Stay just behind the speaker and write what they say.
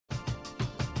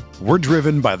We're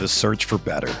driven by the search for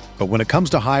better. But when it comes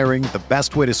to hiring, the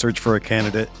best way to search for a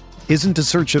candidate isn't to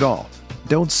search at all.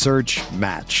 Don't search,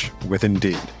 match with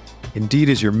Indeed. Indeed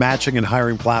is your matching and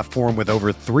hiring platform with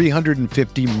over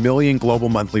 350 million global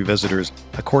monthly visitors,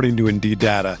 according to Indeed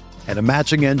data, and a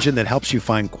matching engine that helps you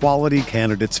find quality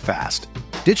candidates fast.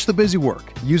 Ditch the busy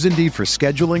work. Use Indeed for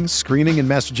scheduling, screening, and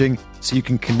messaging so you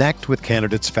can connect with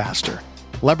candidates faster.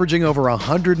 Leveraging over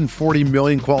 140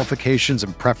 million qualifications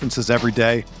and preferences every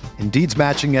day, Indeed's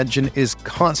matching engine is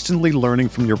constantly learning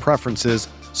from your preferences,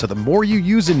 so the more you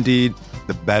use Indeed,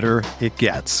 the better it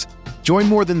gets. Join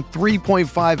more than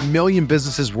 3.5 million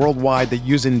businesses worldwide that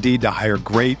use Indeed to hire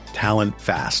great talent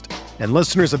fast. And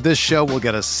listeners of this show will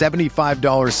get a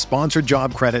 $75 sponsored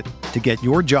job credit to get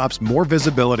your jobs more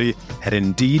visibility at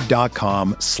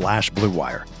Indeed.com/Blue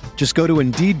Wire. Just go to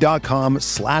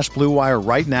Indeed.com/Blue Wire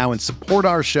right now and support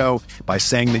our show by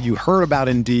saying that you heard about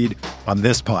Indeed on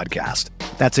this podcast.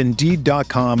 That's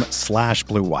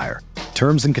Indeed.com/Blue Wire.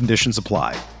 Terms and conditions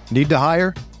apply. Need to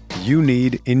hire? You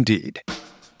need Indeed.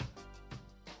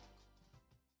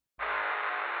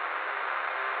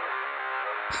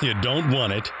 You don't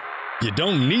want it, you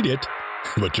don't need it,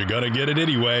 but you're going to get it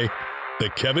anyway. The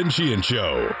Kevin Sheehan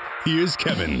Show. Here's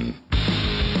Kevin.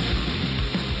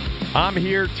 I'm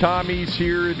here, Tommy's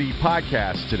here. The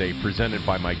podcast today presented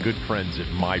by my good friends at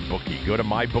MyBookie. Go to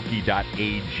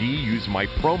mybookie.ag, use my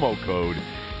promo code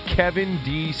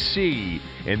KevinDC,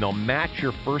 and they'll match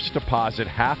your first deposit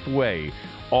halfway,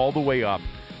 all the way up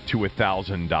to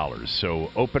 $1,000.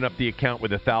 So open up the account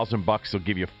with $1,000. They'll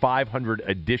give you $500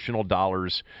 additional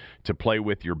dollars to play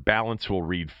with. Your balance will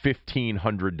read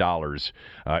 $1,500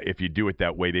 if you do it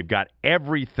that way. They've got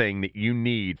everything that you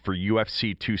need for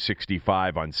UFC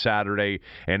 265 on Saturday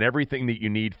and everything that you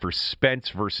need for Spence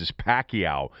versus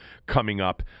Pacquiao coming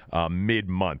up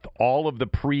mid-month. All of the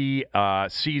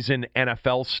pre-season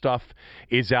NFL stuff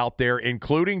is out there,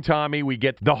 including, Tommy, we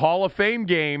get the Hall of Fame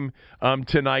game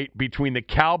tonight between the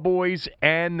Cowboys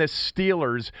and the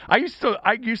Steelers. I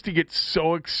used to get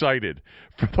so excited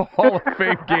for the Hall of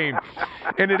Fame game,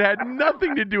 and it had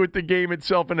nothing to do with the game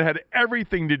itself, and it had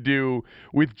everything to do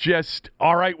with just,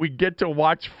 all right, we get to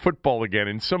watch football again.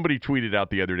 And somebody tweeted out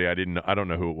the other day, I don't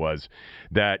know who it was,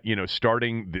 that, you know,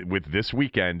 starting with this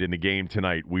weekend in the game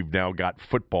tonight, we've now got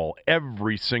football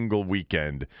every single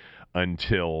weekend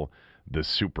until the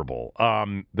Super Bowl.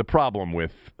 The problem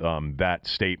with that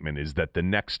statement is that the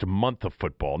next month of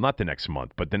football, not the next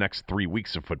month, but the next 3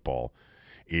 weeks of football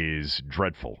is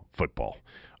dreadful football.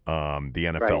 The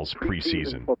NFL's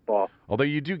preseason football. Although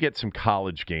you do get some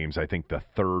college games, I think the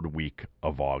third week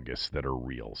of August that are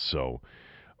real. So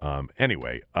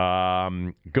anyway,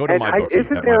 go to MyBookie.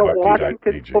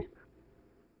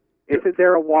 Isn't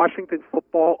there a Washington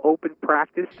football open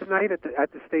practice tonight at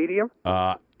the stadium?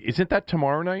 Isn't that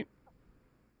tomorrow night?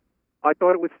 I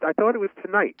thought it was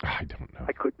tonight. I don't know.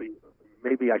 I could be.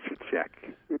 Maybe I should check.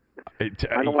 I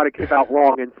don't want to give out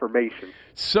wrong information.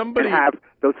 Somebody and have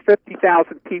those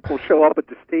 50,000 people show up at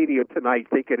the stadium tonight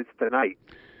thinking it's tonight.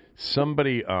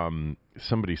 Somebody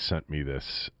sent me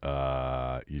this.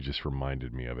 You just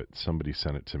reminded me of it. Somebody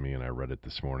sent it to me, and I read it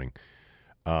this morning.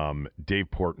 Dave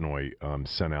Portnoy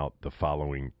sent out the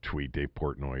following tweet. Dave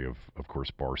Portnoy of course,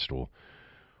 Barstool.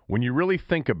 When you really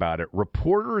think about it,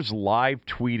 reporters live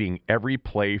tweeting every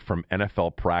play from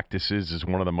NFL practices is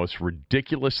one of the most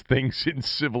ridiculous things in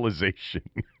civilization.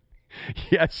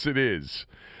 Yes, it is.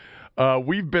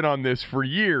 We've been on this for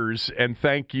years, and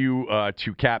thank you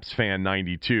to Caps Fan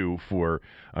 92 for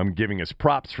giving us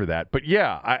props for that. But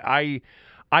yeah, I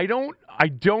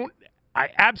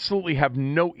absolutely have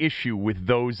no issue with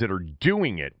those that are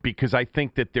doing it, because I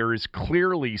think that there is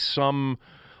clearly some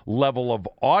level of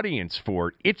audience for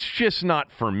it. It's just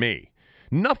not for me.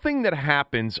 Nothing that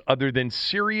happens other than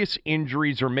serious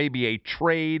injuries or maybe a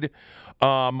trade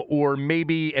or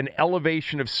maybe an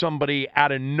elevation of somebody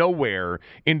out of nowhere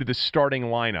into the starting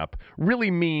lineup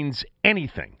really means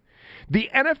anything.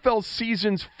 The NFL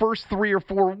season's first 3 or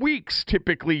 4 weeks,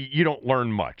 typically you don't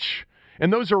learn much.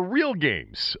 And those are real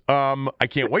games. I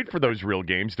can't wait for those real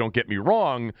games. Don't get me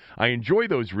wrong. I enjoy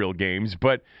those real games,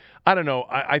 but I don't know.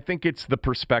 I think it's the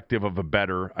perspective of a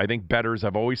bettor. I think bettors,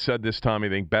 I've always said this, Tommy, I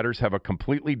think bettors have a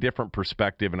completely different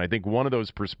perspective, and I think one of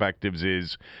those perspectives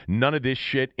is none of this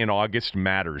shit in August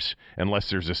matters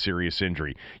unless there's a serious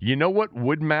injury. You know what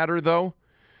would matter, though,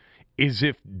 is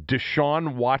if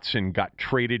Deshaun Watson got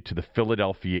traded to the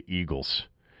Philadelphia Eagles,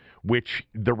 which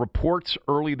the reports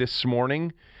early this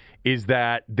morning is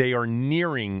that they are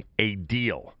nearing a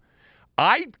deal.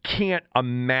 I can't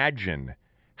imagine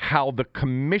how the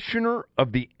commissioner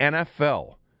of the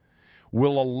NFL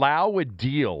will allow a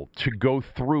deal to go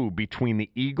through between the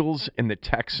Eagles and the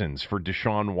Texans for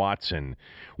Deshaun Watson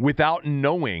without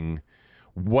knowing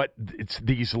what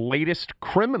these latest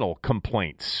criminal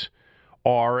complaints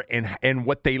are and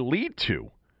what they lead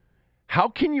to. How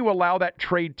can you allow that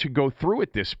trade to go through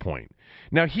at this point?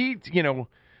 Now,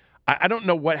 I don't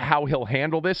know how he'll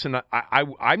handle this, and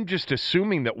I'm just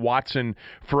assuming that Watson,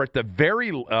 for at the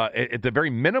very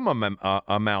minimum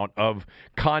amount of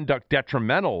conduct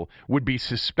detrimental, would be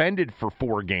suspended for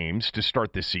 4 games to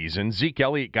start the season. Zeke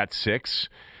Elliott got 6,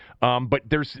 but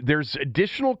there's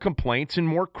additional complaints and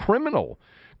more criminal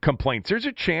complaints. There's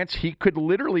a chance he could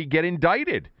literally get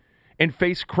indicted and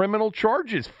face criminal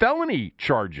charges, felony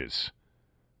charges.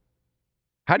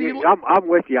 How do you? I'm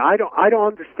with you. I don't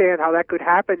understand how that could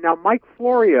happen. Now, Mike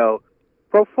Florio,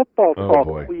 Pro Football Talk,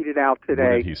 tweeted out today.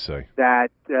 What did he say?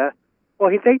 That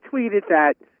they tweeted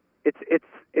that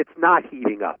it's not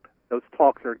heating up. Those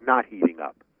talks are not heating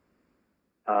up.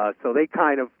 So they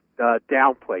kind of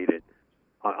downplayed it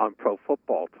on Pro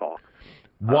Football Talk.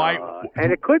 Why?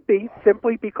 And it could be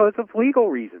simply because of legal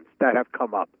reasons that have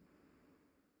come up.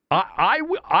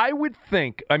 I would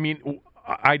think. I mean,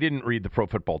 I didn't read the Pro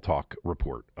Football Talk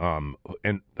report,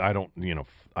 and I don't.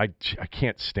 I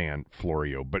can't stand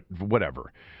Florio, but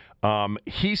whatever.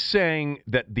 He's saying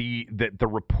that the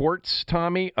reports,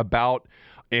 Tommy, about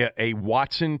a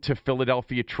Watson to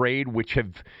Philadelphia trade, which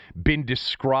have been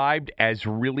described as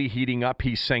really heating up,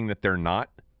 he's saying that they're not.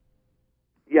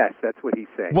 Yes, that's what he's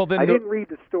saying. Well, then I didn't read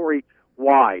the story.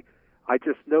 Why? I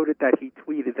just noted that he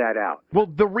tweeted that out. Well,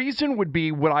 the reason would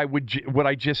be what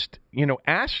I just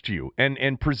asked you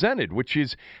and presented, which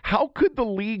is how could the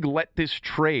league let this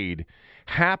trade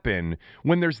happen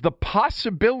when there's the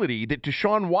possibility that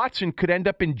Deshaun Watson could end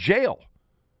up in jail?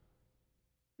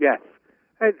 Yes,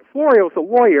 and Florio's a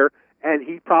lawyer, and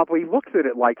he probably looks at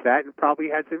it like that, and probably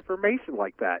has information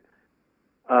like that.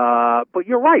 But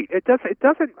you're right; it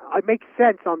doesn't make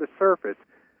sense on the surface.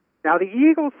 Now, the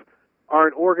Eagles are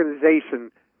an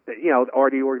organization that, are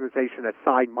the organization that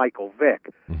signed Michael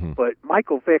Vick. Mm-hmm. But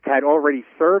Michael Vick had already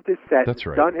served his sentence,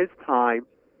 done his time.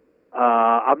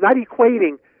 I'm not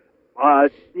equating,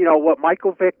 what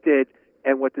Michael Vick did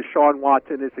and what Deshaun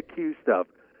Watson is accused of.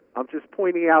 I'm just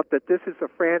pointing out that this is a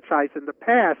franchise in the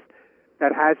past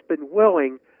that has been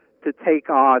willing to take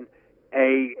on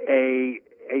a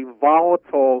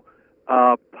volatile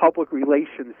public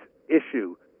relations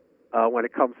issue when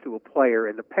it comes to a player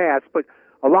in the past. But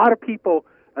a lot of people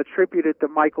attributed the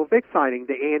Michael Vick signing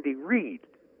to Andy Reid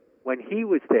when he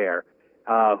was there,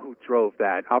 who drove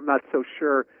that. I'm not so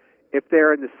sure if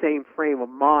they're in the same frame of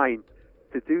mind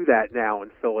to do that now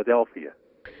in Philadelphia.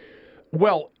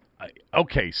 Well,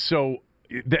 okay, so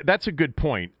that's a good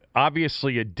point.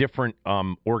 Obviously, a different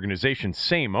organization,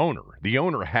 same owner. The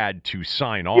owner had to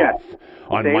sign off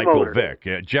on Michael Vick.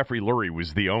 Jeffrey Lurie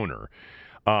was the owner.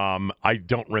 I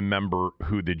don't remember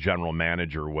who the general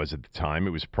manager was at the time.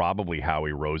 It was probably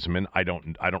Howie Roseman. I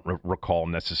don't recall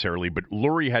necessarily, but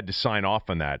Lurie had to sign off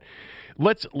on that.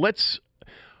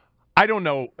 I don't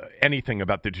know anything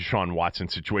about the Deshaun Watson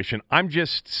situation. I'm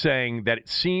just saying that it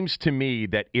seems to me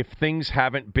that if things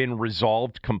haven't been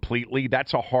resolved completely,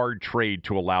 that's a hard trade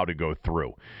to allow to go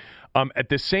through. At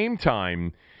the same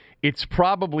time, it's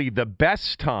probably the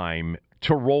best time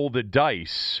to roll the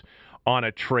dice on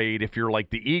a trade if you're like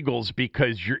the Eagles,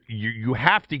 because you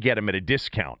have to get him at a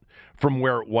discount from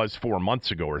where it was 4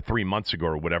 months ago or 3 months ago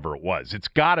or whatever it was. It's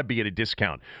got to be at a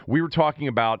discount. We were talking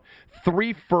about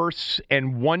 3 firsts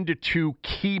and 1 to 2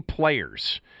 key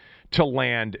players to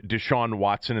land Deshaun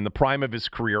Watson in the prime of his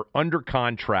career under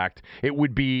contract. It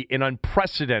would be an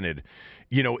unprecedented.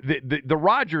 The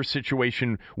Rodgers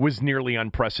situation was nearly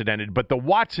unprecedented, but the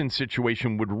Watson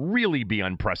situation would really be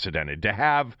unprecedented. To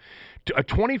have a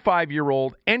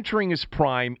 25-year-old entering his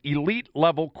prime,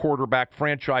 elite-level quarterback,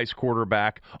 franchise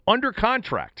quarterback, under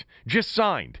contract, just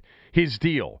signed his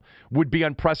deal, would be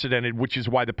unprecedented, which is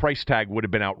why the price tag would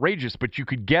have been outrageous. But you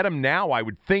could get him now, I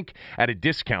would think, at a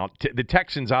discount. The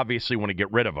Texans obviously want to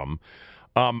get rid of him.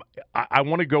 I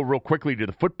want to go real quickly to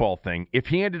the football thing. If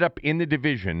he ended up in the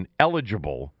division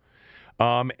eligible,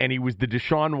 and he was the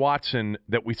Deshaun Watson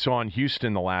that we saw in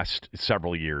Houston the last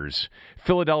several years,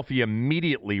 Philadelphia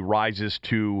immediately rises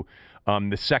to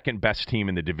the second best team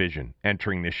in the division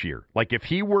entering this year. Like if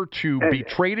he were to be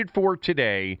traded for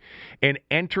today and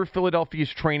enter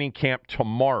Philadelphia's training camp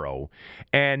tomorrow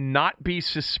and not be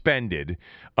suspended,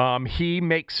 he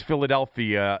makes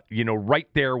Philadelphia, right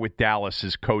there with Dallas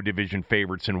as co-division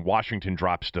favorites, and Washington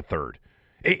drops to third.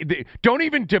 Don't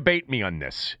even debate me on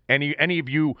this. Any of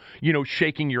you,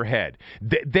 shaking your head.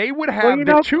 They would have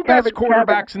the two best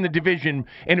quarterbacks in the division,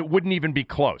 and it wouldn't even be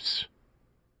close.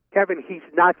 Kevin, he's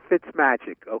not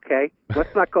Fitzmagic, okay?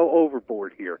 Let's not go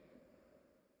overboard here.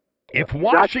 If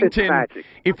Washington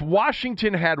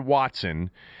had Watson,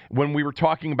 when we were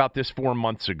talking about this 4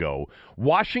 months ago,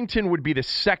 Washington would be the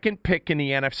second pick in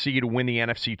the NFC to win the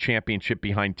NFC Championship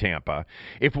behind Tampa.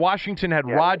 If Washington had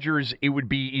Rodgers, it would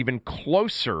be even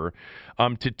closer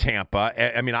to Tampa.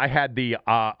 I mean, I had the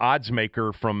odds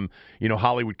maker from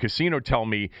Hollywood Casino tell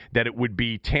me that it would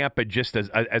be Tampa just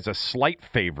as a slight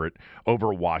favorite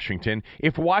over Washington.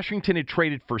 If Washington had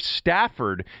traded for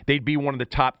Stafford, they'd be one of the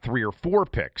top 3 or 4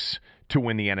 picks to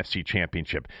win the NFC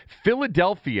Championship.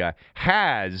 Philadelphia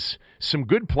has some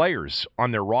good players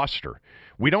on their roster.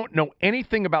 We don't know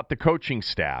anything about the coaching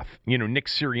staff, Nick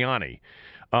Sirianni.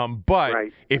 But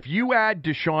if you add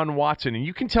Deshaun Watson, and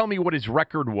you can tell me what his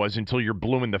record was until you're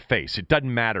blue in the face, it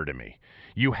doesn't matter to me.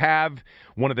 You have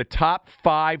one of the top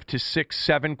 5 to 6,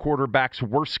 7 quarterbacks,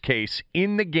 worst case,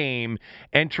 in the game,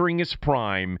 entering his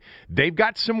prime. They've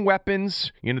got some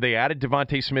weapons. They added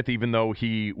Devontae Smith, even though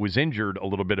he was injured a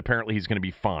little bit. Apparently, he's going to be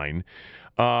fine.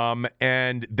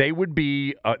 And they would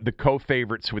be the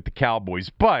co-favorites with the Cowboys.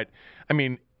 But, I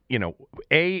mean,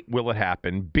 A, will it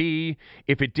happen? B,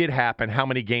 if it did happen, how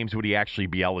many games would he actually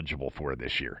be eligible for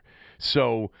this year?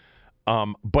 So...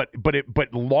 But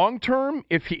long term,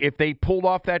 if they pulled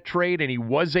off that trade and he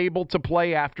was able to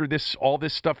play after all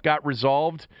this stuff got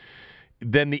resolved,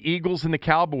 then the Eagles and the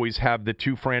Cowboys have the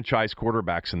 2 franchise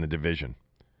quarterbacks in the division.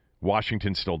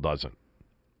 Washington still doesn't.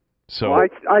 So I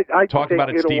talk about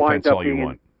its defense all you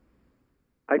want.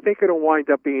 I think it'll wind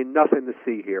up being nothing to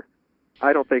see here.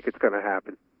 I don't think it's going to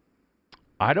happen.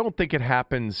 I don't think it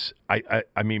happens. I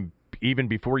mean, even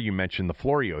before you mentioned the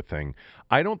Florio thing,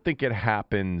 I don't think it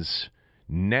happens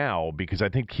now because I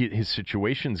think his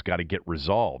situation's got to get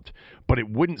resolved. But it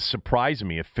wouldn't surprise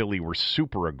me if Philly were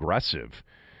super aggressive.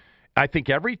 I think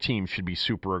every team should be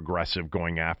super aggressive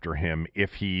going after him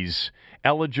if he's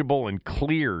eligible and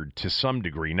cleared to some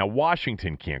degree. Now,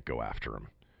 Washington can't go after him.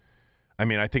 I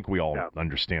mean, I think we all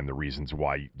understand the reasons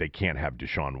why they can't have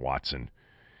Deshaun Watson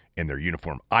in their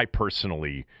uniform. I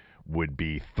personally would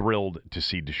be thrilled to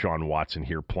see Deshaun Watson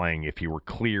here playing if he were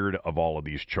cleared of all of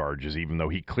these charges, even though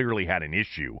he clearly had an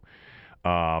issue.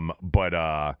 And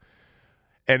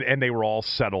they were all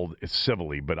settled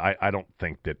civilly, but I don't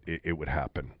think that it would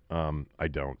happen. I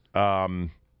don't.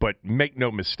 But make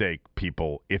no mistake,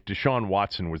 people, if Deshaun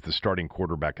Watson was the starting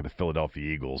quarterback of the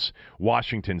Philadelphia Eagles,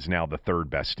 Washington's now the 3rd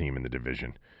best team in the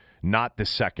division. Not the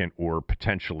 2nd or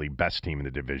potentially best team in the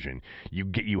division.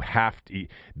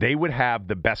 They would have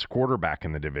the best quarterback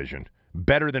in the division,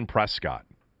 better than Prescott,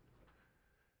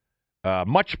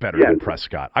 much better than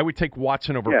Prescott. I would take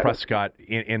Watson over Prescott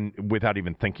in without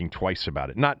even thinking twice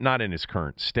about it. Not in his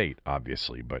current state,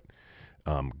 obviously, but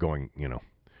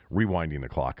rewinding the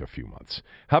clock a few months.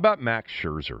 How about Max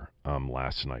Scherzer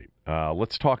last night?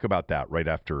 Let's talk about that right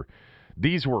after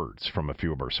these words from a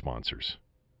few of our sponsors.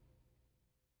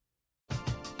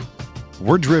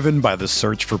 We're driven by the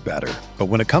search for better. But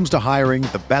when it comes to hiring,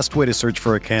 the best way to search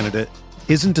for a candidate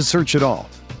isn't to search at all.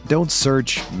 Don't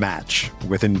search, match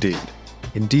with Indeed.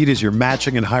 Indeed is your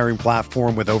matching and hiring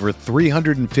platform with over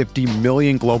 350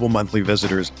 million global monthly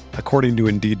visitors, according to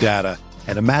Indeed data,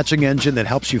 and a matching engine that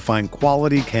helps you find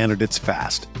quality candidates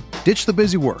fast. Ditch the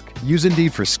busy work. Use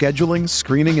Indeed for scheduling,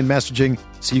 screening, and messaging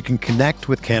so you can connect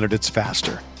with candidates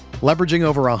faster. Leveraging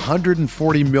over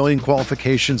 140 million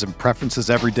qualifications and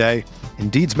preferences every day,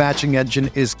 Indeed's matching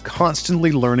engine is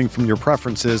constantly learning from your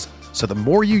preferences, so the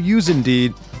more you use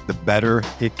Indeed, the better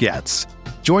it gets.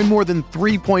 Join more than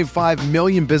 3.5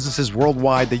 million businesses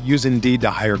worldwide that use Indeed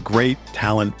to hire great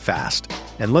talent fast.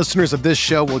 And listeners of this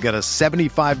show will get a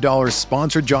 $75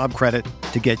 sponsored job credit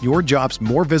to get your jobs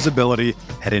more visibility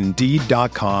at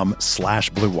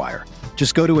Indeed.com/Blue Wire.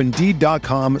 Just go to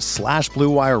Indeed.com/Blue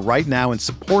Wire right now and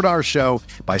support our show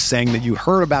by saying that you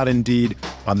heard about Indeed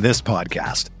on this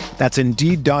podcast. That's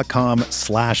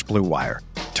Indeed.com/Blue Wire.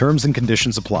 Terms and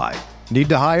conditions apply. Need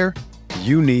to hire?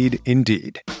 You need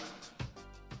Indeed.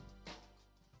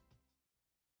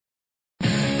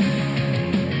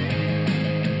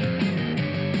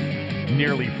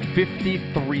 Nearly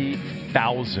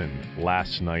 53,000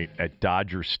 last night at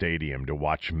Dodger Stadium to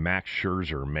watch Max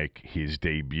Scherzer make his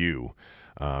debut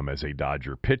as a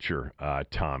Dodger pitcher,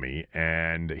 Tommy.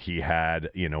 And he had,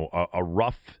 a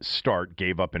rough start,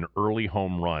 gave up an early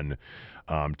home run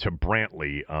to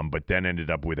Brantley, but then ended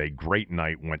up with a great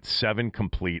night, went 7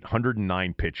 complete,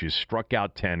 109 pitches, struck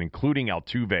out 10, including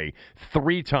Altuve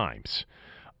 3 times.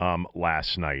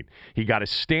 Last night. He got a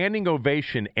standing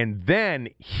ovation, and then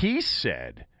he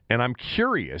said, and I'm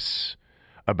curious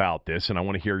about this, and I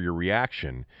want to hear your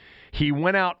reaction, He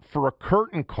went out for a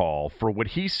curtain call for what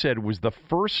he said was the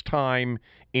first time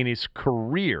in his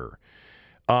career.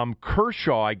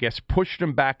 Kershaw, I guess, pushed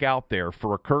him back out there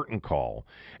for a curtain call,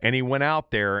 and he went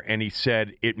out there and he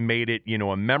said it made it,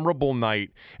 a memorable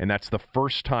night, and that's the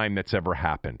first time that's ever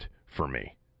happened for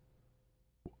me.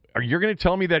 Are you going to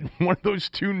tell me that one of those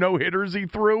 2 no-hitters he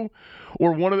threw,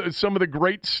 or some of the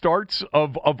great starts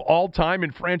of all time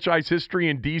in franchise history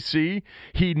in D.C.,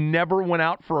 he never went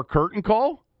out for a curtain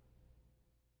call?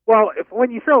 Well,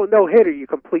 when you throw a no-hitter, you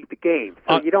complete the game,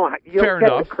 so you don't get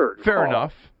a curtain Fair call.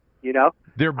 enough.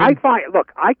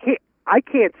 I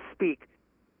can't speak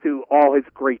to all his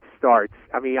great starts.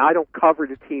 I mean, I don't cover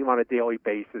the team on a daily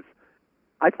basis.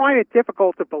 I find it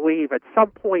difficult to believe at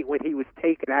some point when he was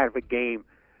taken out of a game,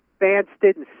 fans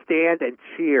didn't stand and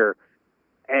cheer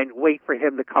and wait for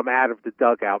him to come out of the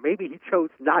dugout. Maybe he chose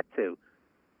not to,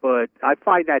 but I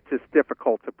find that just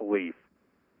difficult to believe.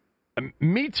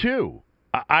 Me too.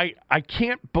 I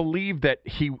can't believe that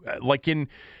he, like in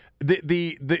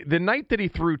the night that he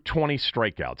threw 20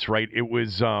 strikeouts, right? It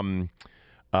was hold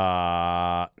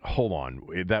on.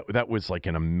 That was like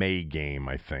in a May game,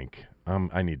 I think.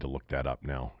 I need to look that up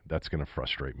now. That's going to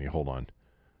frustrate me. Hold on.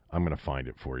 I'm going to find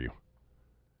it for you.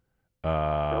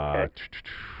 Okay.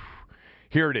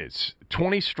 Here it is.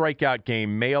 20 strikeout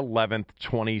game, May 11th,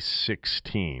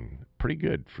 2016. Pretty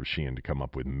good for Sheehan to come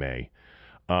up with May.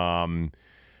 20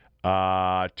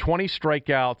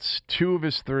 strikeouts, 2 of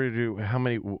his 32. How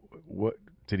many? What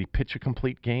did he pitch a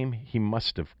complete game? He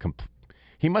must have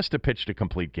pitched a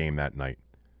complete game that night.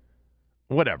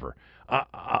 Whatever.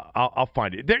 I'll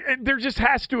find it. There just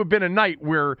has to have been a night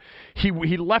where he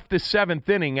left the 7th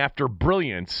inning after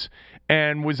brilliance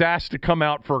and was asked to come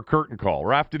out for a curtain call,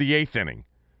 or after the 8th inning.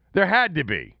 There had to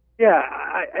be. Yeah,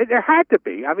 there had to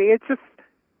be. I mean,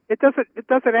 it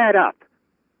doesn't add up.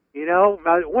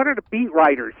 One of the beat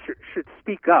writers should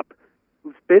speak up,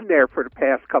 who's been there for the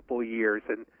past couple of years,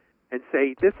 and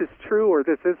say this is true or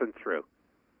this isn't true.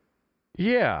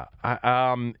 Yeah.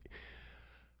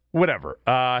 Whatever.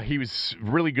 He was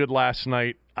really good last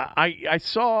night. I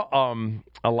saw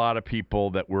a lot of people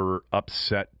that were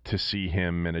upset to see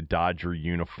him in a Dodger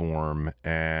uniform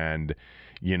and,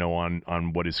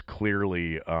 on what is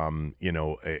clearly,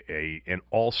 an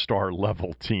all-star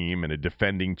level team and a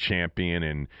defending champion,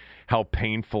 and how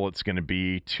painful it's going to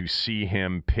be to see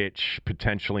him pitch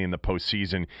potentially in the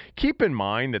postseason. Keep in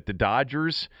mind that the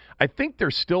Dodgers, I think they're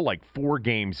still like 4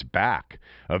 games back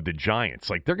of the Giants.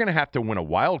 Like, they're going to have to win a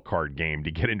wild card game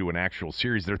to get into an actual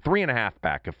series. They're 3.5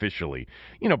 back officially.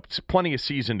 It's plenty of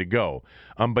season to go,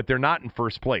 but they're not in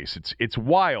first place. It's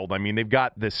wild. I mean, they've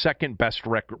got the second best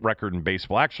record in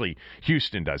baseball. Actually,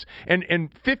 Houston does. And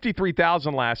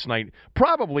 53,000 last night,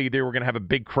 probably they were going to have a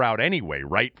big crowd anyway,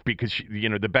 right? Because,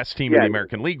 the best team in the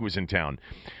American League was in town,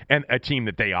 and a team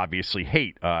that they obviously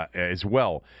hate as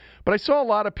well. But I saw a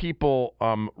lot of people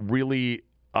really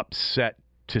upset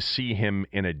to see him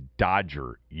in a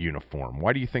Dodger uniform.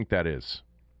 Why do you think that is?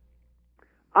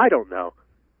 I don't know.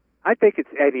 I think it's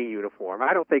any uniform.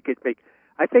 I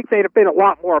think they'd have been a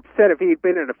lot more upset if he had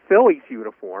been in a Phillies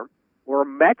uniform or a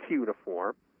Mets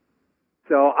uniform.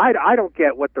 So I don't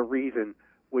get what the reason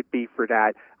would be for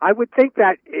that. I would think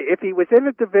that if he was in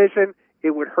a division,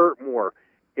 it would hurt more.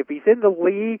 If he's in the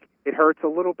league, it hurts a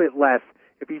little bit less.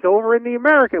 If he's over in the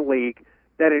American League,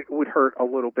 then it would hurt a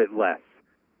little bit less.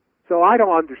 So I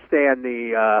don't understand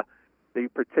the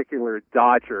particular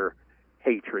Dodger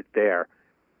hatred there.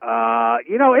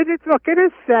 It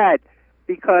is sad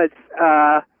because,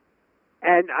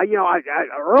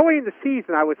 early in the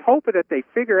season, I was hoping that they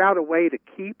figure out a way to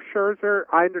keep Scherzer.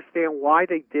 I understand why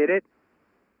they did it,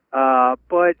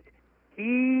 but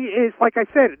he is, like I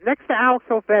said, next to Alex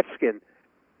Ovechkin,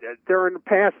 during the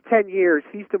past 10 years,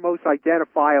 he's the most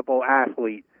identifiable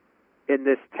athlete in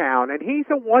this town, and he's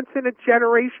a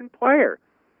once-in-a-generation player.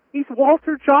 He's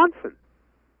Walter Johnson.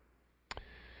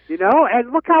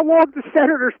 And look how long the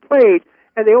Senators played,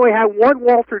 and they only had one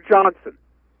Walter Johnson.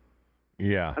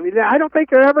 Yeah. I mean, I don't think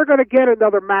they're ever going to get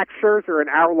another Max Scherzer in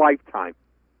our lifetime.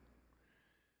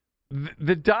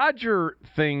 The Dodger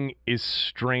thing is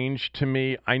strange to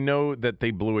me. I know that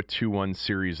they blew a 2-1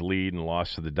 series lead and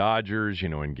lost to the Dodgers,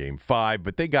 in Game 5,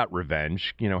 but they got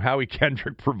revenge. Howie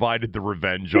Kendrick provided the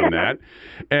revenge on that.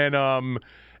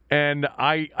 And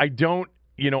I don't,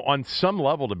 on some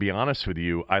level, to be honest with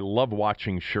you, I love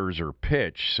watching Scherzer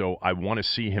pitch, so I want to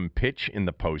see him pitch in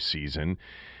the postseason.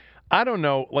 I don't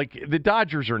know. Like, the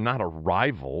Dodgers are not a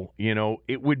rival. You know,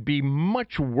 it would be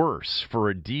much worse for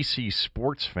a DC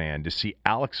sports fan to see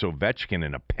Alex Ovechkin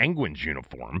in a Penguins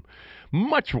uniform.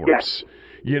 Much worse. Yes.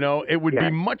 You know, it would be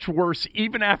much worse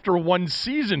even after one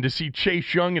season to see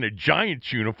Chase Young in a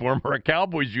Giants uniform or a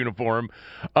Cowboys uniform.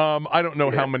 I don't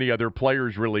know how many other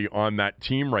players really on that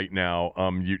team right now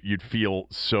you'd feel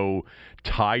so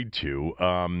tied to.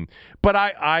 But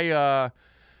I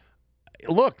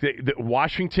look,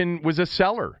 Washington was a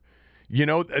seller. You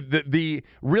know, the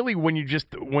really when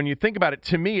you think about it,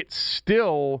 to me, it's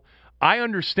still. I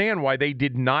understand why they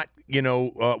did not,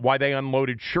 why they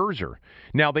unloaded Scherzer.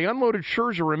 Now, they unloaded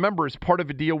Scherzer, remember, as part of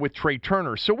a deal with Trey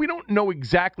Turner. So we don't know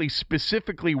exactly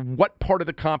specifically what part of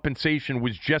the compensation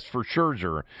was just for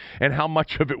Scherzer and how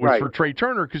much of it was for Trey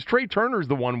Turner, because Trey Turner's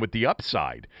the one with the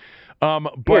upside.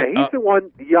 But he's the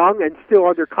one young and still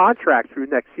under contract through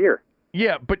next year.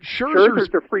 Yeah, but Scherzer's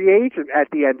a free agent at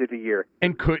the end of the year.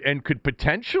 And could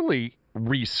potentially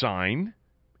re-sign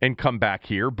and come back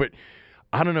here, but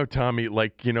I don't know, Tommy.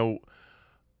 Like,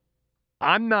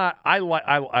 I'm not. I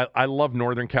love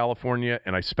Northern California,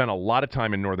 and I spent a lot of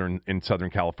time in Southern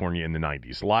California in the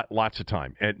 '90s. Lots of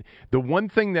time. And the one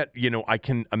thing that I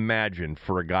can imagine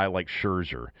for a guy like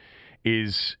Scherzer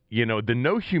is the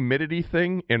no humidity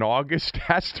thing in August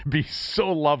has to be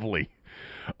so lovely.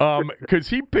 Because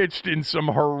he pitched in some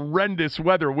horrendous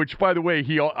weather, which, by the way,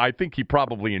 I think he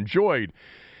probably enjoyed.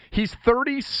 He's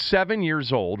 37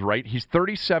 years old, right? He's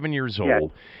 37 years old. Yes.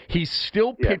 He's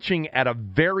still pitching at a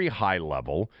very high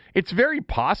level. It's very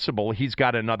possible he's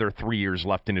got another 3 years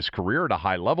left in his career at a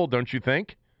high level, don't you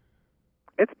think?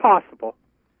 It's possible.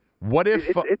 What if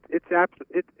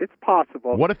it's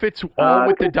possible? What if it's all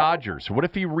with the Dodgers? What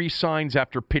if he re-signs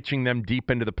after pitching them deep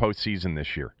into the postseason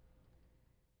this year?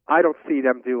 I don't see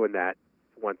them doing that.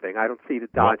 One thing, I don't see the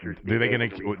Dodgers.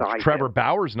 Trevor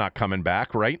Bauer's not coming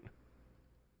back, right?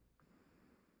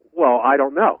 Well, I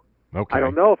don't know. Okay. I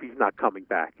don't know if he's not coming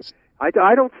back. I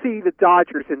don't see the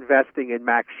Dodgers investing in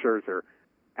Max Scherzer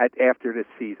after this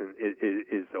season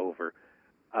is over.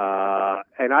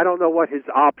 And I don't know what his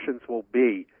options will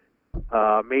be.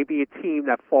 Maybe a team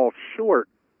that falls short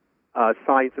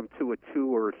signs him to a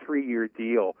 2 or 3 year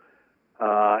deal.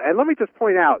 And let me just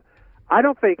point out, I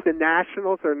don't think the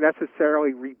Nationals are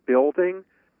necessarily rebuilding.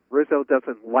 Rizzo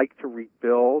doesn't like to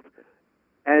rebuild.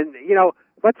 And,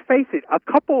 let's face it, a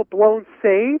couple of blown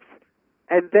saves,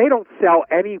 and they don't sell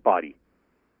anybody,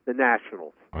 the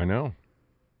Nationals. I know.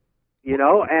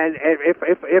 And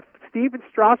if Steven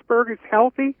Strasburg is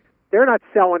healthy, they're not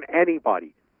selling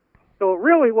anybody. So it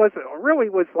really was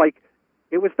like,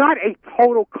 it was not a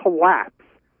total collapse.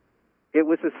 It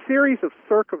was a series of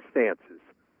circumstances.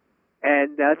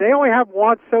 And they only have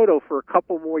Juan Soto for a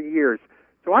couple more years.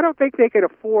 So I don't think they can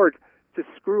afford to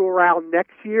screw around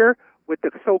next year with the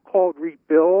so-called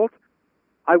rebuild.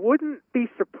 I wouldn't be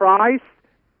surprised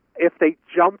if they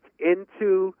jumped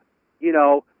into,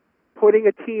 putting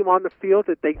a team on the field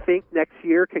that they think next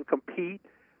year can compete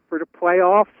for the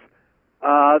playoffs.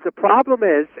 The problem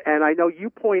is, and I know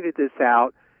you pointed this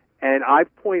out, and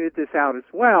I've pointed this out as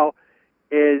well,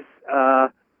 is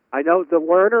I know the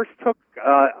Lerners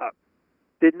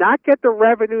did not get the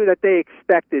revenue that they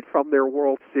expected from their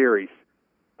World Series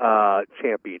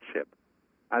championship.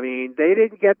 I mean, they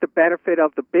didn't get the benefit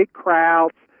of the big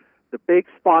crowds, the big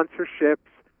sponsorships,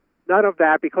 none of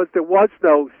that, because there was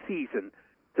no season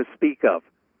to speak of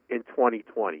in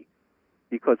 2020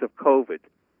 because of COVID.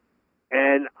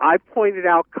 And I pointed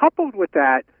out, coupled with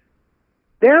that,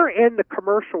 they're in the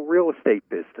commercial real estate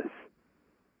business.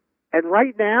 And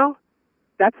right now,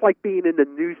 that's like being in the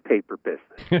newspaper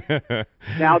business.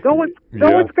 Now, no one's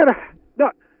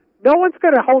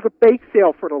gonna hold a bake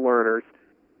sale for the Lerners,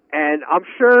 and I'm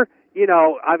sure Ted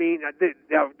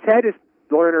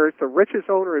Lerner is the richest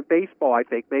owner in baseball, I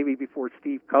think, maybe before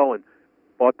Steve Cohen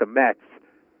bought the Mets.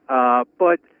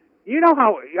 But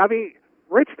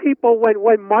rich people,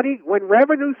 when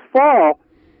revenues fall,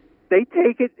 they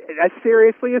take it as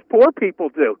seriously as poor people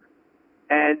do,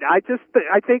 and I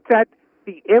think that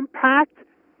the impact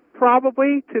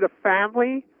probably to the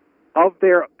family of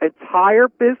their entire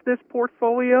business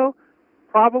portfolio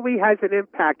probably has an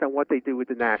impact on what they do with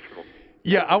the Nationals.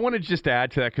 Yeah, I want to just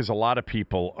add to that because a lot of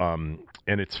people,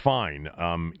 and it's fine.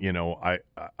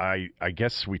 I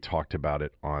guess we talked about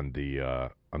it on the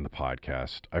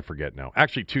podcast. I forget now.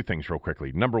 Actually, two things real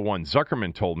quickly. Number one,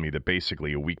 Zuckerman told me that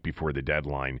basically a week before the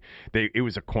deadline, it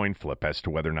was a coin flip as to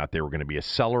whether or not they were going to be a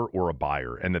seller or a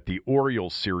buyer, and that the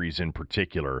Orioles series in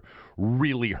particular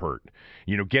really hurt.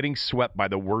 Getting swept by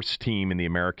the worst team in the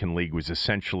American League was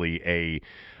essentially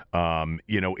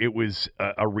It was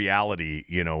a reality,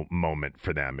 moment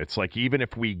for them. It's like, even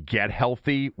if we get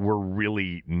healthy, we're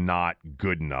really not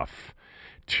good enough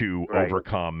to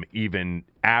overcome even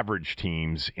average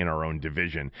teams in our own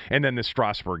division. And then the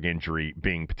Strasburg injury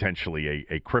being potentially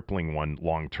a crippling one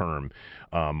long term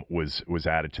was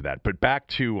added to that. But back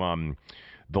to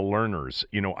the Lerners,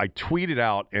 I tweeted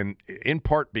out, and in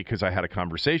part because I had a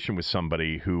conversation with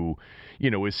somebody who,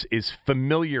 is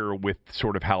familiar with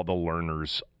sort of how the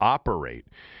Lerners operate.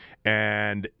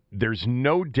 And there's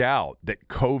no doubt that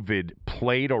COVID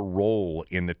played a role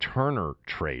in the Turner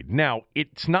trade. Now,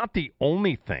 it's not the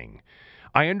only thing.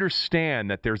 I understand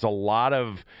that there's a lot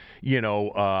of,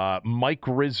 Mike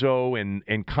Rizzo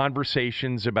and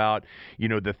conversations about, the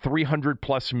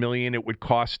 $300+ million it would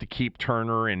cost to keep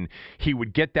Turner, and he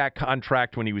would get that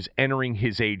contract when he was entering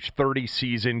his age 30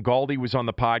 season. Galdi was on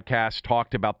the podcast,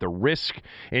 talked about the risk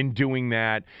in doing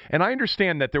that. And I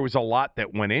understand that there was a lot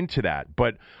that went into that.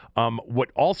 But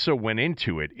what also went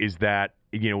into it is that,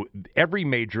 every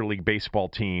Major League Baseball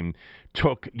team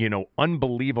took,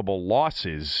 unbelievable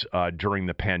losses during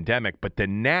the pandemic, but the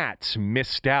Nats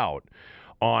missed out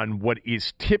on what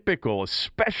is typical,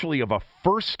 especially of a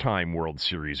first-time World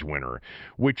Series winner,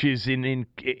 which is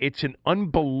it's an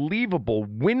unbelievable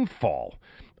windfall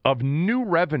of new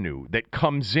revenue that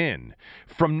comes in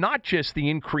from not just the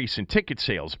increase in ticket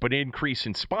sales, but increase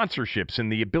in sponsorships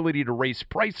and the ability to raise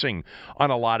pricing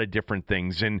on a lot of different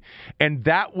things. And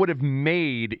that would have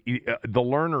made the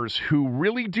Lerners, who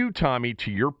really do, Tommy,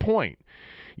 to your point,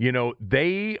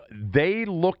 they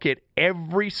look at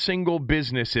every single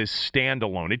business as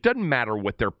standalone. It doesn't matter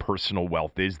what their personal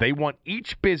wealth is. They want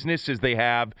each business, as they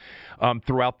have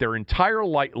throughout their entire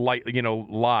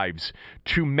lives,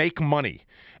 to make money.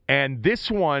 And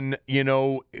this one,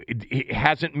 it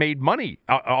hasn't made money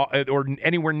or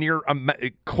anywhere near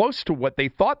close to what they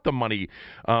thought the money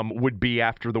would be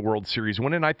after the World Series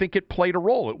win. And I think it played a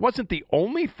role. It wasn't the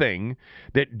only thing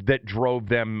that drove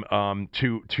them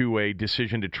to a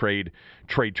decision to trade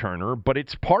Turner, but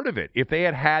it's part of it. If they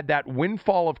had had that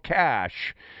windfall of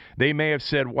cash, they may have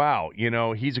said, wow,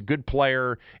 he's a good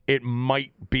player. It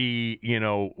might be,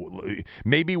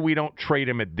 maybe we don't trade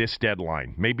him at this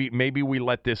deadline. Maybe we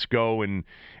let this go and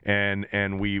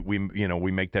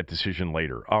we make that decision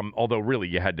later. Although really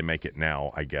you had to make it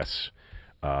now, I guess,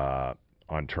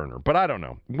 on Turner. But I don't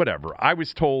know. Whatever. I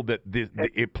was told that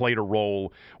it played a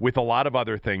role with a lot of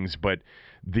other things, but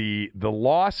the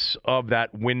loss of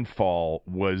that windfall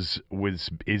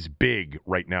is big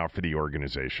right now for the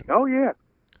organization. Oh yeah.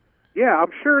 Yeah,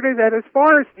 I'm sure it is. And as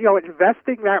far as,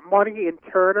 investing that money in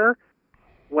Turner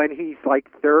when he's like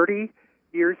 30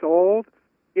 years old,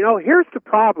 here's the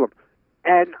problem.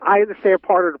 And I understand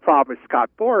part of the problem is Scott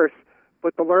Boras,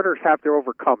 but the Lerners have to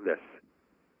overcome this.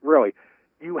 Really.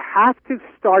 You have to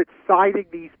start signing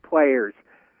these players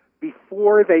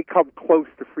before they come close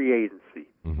to free agency.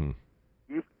 Mm-hmm.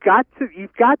 You've got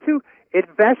to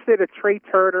invest in a Trey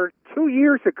Turner 2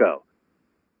 years ago.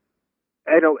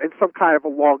 In some kind of a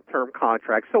long-term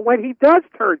contract. So when he does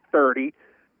turn 30,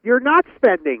 you're not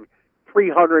spending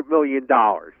 $300 million.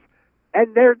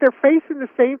 And they're facing the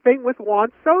same thing with Juan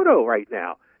Soto right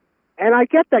now. And I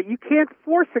get that. You can't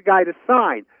force a guy to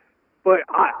sign. But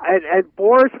and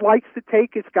Boras likes to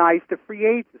take his guys to free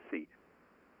agency.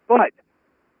 But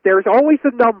there's always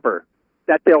a number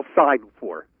that they'll sign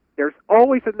for. There's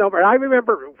always a number. And I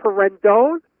remember for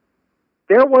Rendon,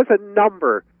 there was a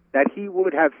number that he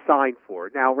would have signed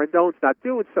for. Now, Rendon's not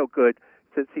doing so good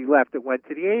since he left and went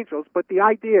to the Angels, but the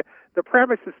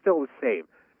premise is still the same.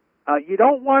 You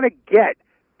don't want to get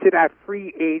to that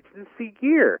free agency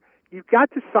year. You've got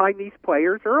to sign these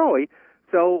players early,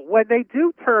 so when they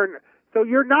do turn, so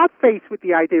you're not faced with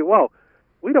the idea, well,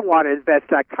 we don't want to invest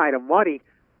that kind of money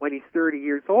when he's 30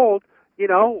 years old,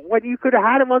 when you could have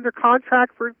had him under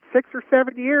contract for 6 or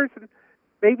 7 years, and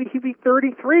maybe he'd be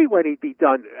 33 when he'd be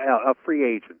done a free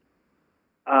agent.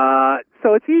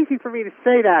 So it's easy for me to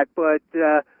say that, but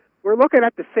we're looking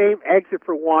at the same exit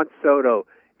for Juan Soto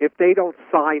if they don't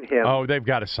sign him. Oh, they've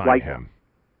got to sign him.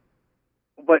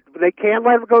 But they can't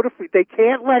let him go to. They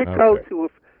can't let it go to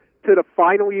the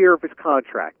final year of his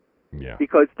contract. Yeah.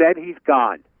 Because then he's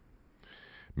gone.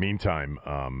 Meantime,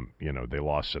 they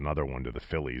lost another one to the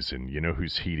Phillies, and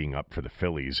who's heating up for the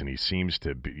Phillies, and he seems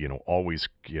to be, always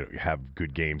have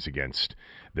good games against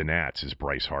the Nats, is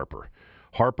Bryce Harper.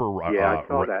 Harper, I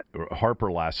saw that.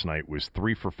 Harper last night was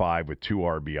 3 for 5 with 2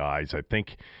 RBIs. I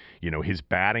think, his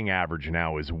batting average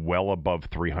now is well above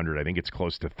 300. I think it's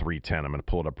close to 310. I'm going to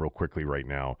pull it up real quickly right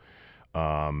now.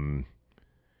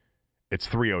 It's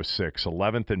 306,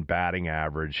 11th in batting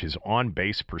average. His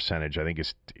on-base percentage, I think,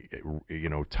 is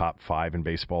top 5 in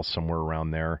baseball, somewhere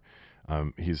around there.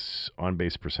 His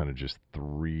on-base percentage is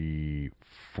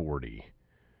 340.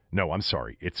 No, I'm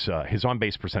sorry. It's his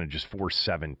on-base percentage is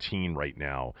 417 right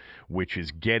now, which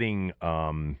is getting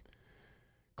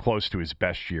close to his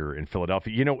best year in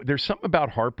Philadelphia. There's something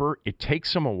about Harper. It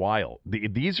takes him a while.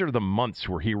 These are the months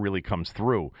where he really comes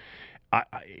through.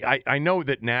 I know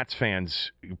that Nats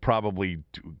fans probably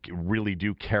really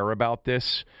do care about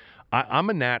this. I'm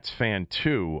a Nats fan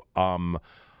too. I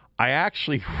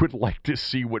actually would like to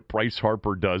see what Bryce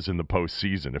Harper does in the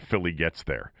postseason if Philly gets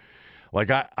there. Like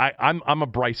I'm a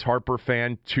Bryce Harper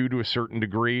fan too, to a certain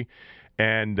degree.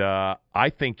 And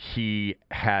I think he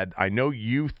had – I know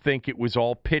you think it was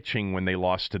all pitching when they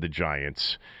lost to the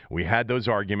Giants. We had those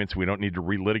arguments. We don't need to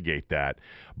relitigate that.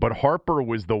 But Harper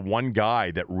was the one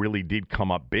guy that really did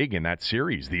come up big in that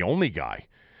series, the only guy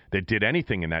that did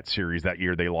anything in that series that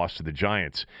year they lost to the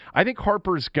Giants. I think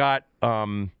Harper's got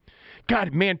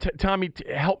God, man, Tommy,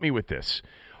 help me with this.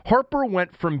 Harper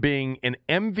went from being an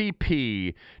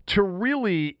MVP to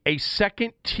really a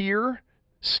second-tier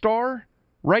star,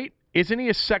 right? Isn't he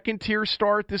a second-tier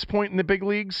star at this point in the big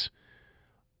leagues?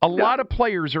 A lot of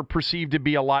players are perceived to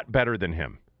be a lot better than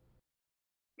him.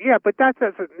 Yeah, but that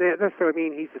doesn't necessarily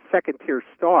mean he's a second-tier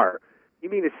star. You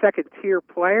mean a second-tier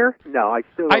player? No, I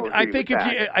still don't agree with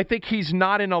that. I think he's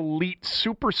not an elite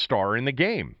superstar in the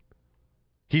game.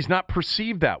 He's not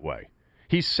perceived that way.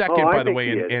 He's second, by the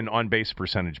way, in on-base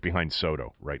percentage behind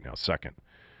Soto right now, second.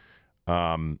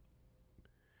 No,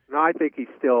 I think he's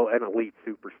still an elite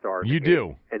superstar. You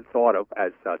do? And thought of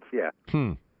as such, yeah.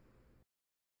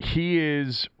 He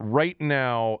is right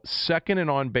now second in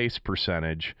on-base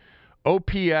percentage.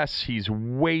 OPS, he's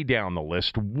way down the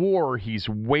list. WAR, he's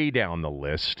way down the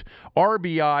list.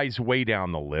 RBI's way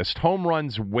down the list. Home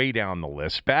runs, way down the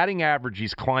list. Batting average,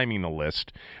 he's climbing the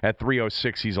list. At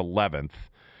 306, he's 11th.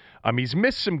 He's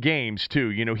missed some games,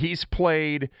 too. He's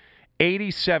played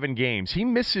 87 games. He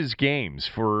misses games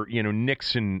for,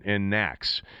 Knicks and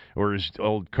Knacks, or as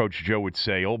old Coach Joe would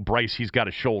say, old Bryce, he's got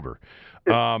a shoulder.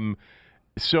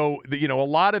 So, a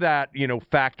lot of that,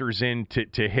 factors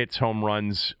into hits, home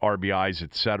runs, RBIs,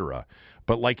 etc.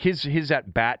 But, like, his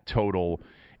at-bat total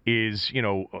is,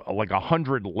 like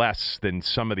 100 less than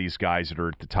some of these guys that are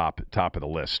at the top of the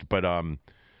list. But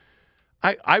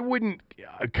I wouldn't.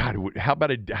 God, how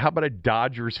about a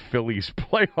Dodgers Phillies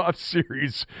playoff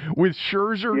series with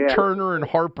Scherzer, Turner, and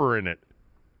Harper in it?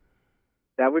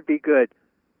 That would be good.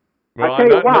 Well, I tell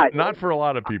you what, not for a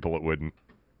lot of people, it wouldn't.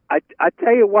 I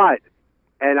tell you what,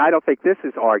 and I don't think this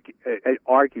is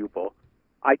arguable.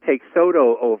 I take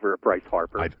Soto over Bryce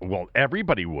Harper. Well,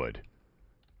 everybody would.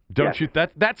 Don't you?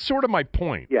 That's sort of my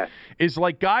point. Yes. Is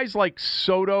like guys like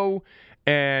Soto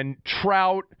and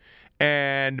Trout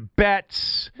and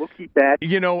Betts, Mookie Betts,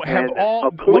 have all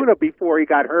Acuna before he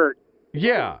got hurt.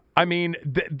 Yeah, I mean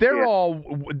they're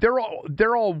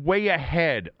all way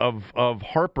ahead of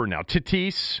Harper now.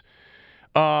 Tatis,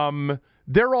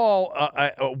 they're all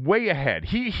way ahead.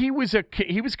 He was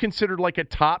considered like a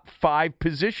top 5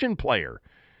 position player,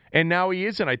 and now he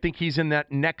isn't. I think he's in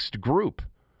that next group.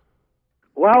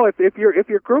 Well, if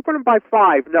you're grouping him by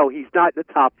 5, no, he's not in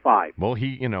the top 5. Well,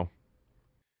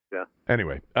 Yeah.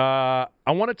 Anyway, I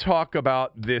want to talk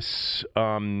about this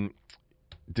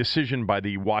decision by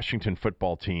the Washington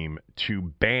football team to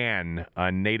ban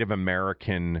Native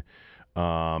American,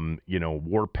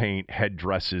 war paint,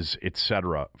 headdresses,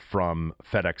 etc. from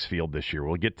FedEx Field this year.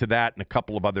 We'll get to that and a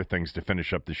couple of other things to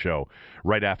finish up the show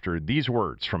right after these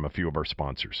words from a few of our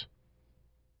sponsors.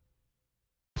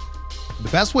 The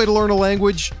best way to learn a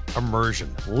language?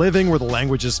 Immersion. Living where the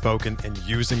language is spoken and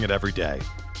using it every day.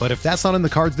 But if that's not in the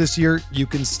cards this year, you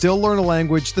can still learn a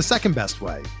language the second best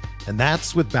way, and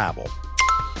that's with Babbel.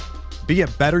 Be a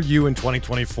better you in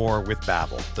 2024 with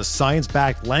Babbel, the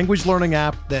science-backed language learning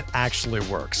app that actually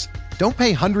works. Don't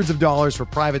pay hundreds of dollars for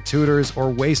private tutors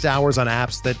or waste hours on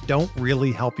apps that don't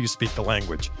really help you speak the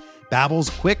language.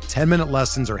 Babbel's quick 10-minute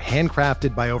lessons are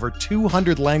handcrafted by over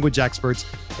 200 language experts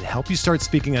and help you start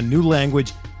speaking a new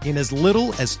language in as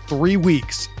little as 3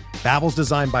 weeks. Babbel's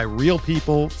designed by real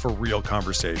people for real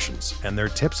conversations, and their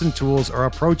tips and tools are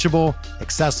approachable,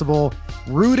 accessible,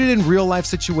 rooted in real-life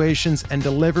situations, and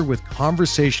delivered with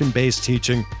conversation-based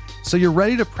teaching, so you're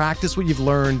ready to practice what you've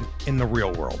learned in the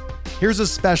real world. Here's a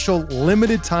special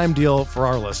limited-time deal for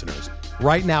our listeners.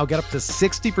 Right now, get up to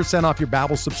 60% off your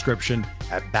Babbel subscription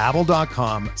at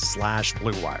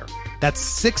babbel.com/BlueWire. That's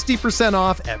 60%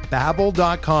 off at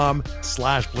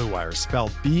babbel.com/BlueWire,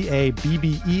 spelled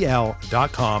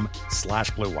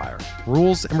BABBEL.com/BlueWire.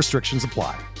 Rules and restrictions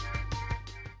apply.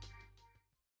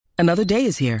 Another day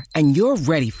is here, and you're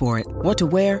ready for it. What to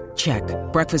wear? Check.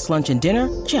 Breakfast, lunch, and dinner?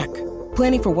 Check.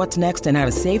 Planning for what's next and how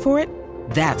to save for it?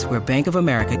 That's where Bank of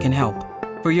America can help.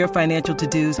 For your financial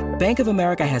to-dos, Bank of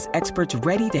America has experts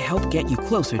ready to help get you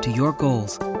closer to your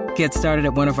goals. Get started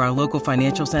at one of our local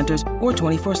financial centers or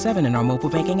 24/7 in our mobile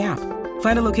banking app.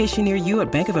 Find a location near you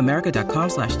at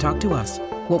bankofamerica.com/talktous.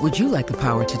 What would you like the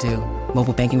power to do?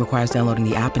 Mobile banking requires downloading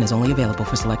the app and is only available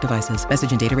for select devices.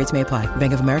 Message and data rates may apply.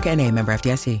 Bank of America N.A., member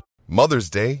FDIC. Mother's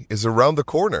Day is around the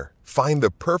corner. Find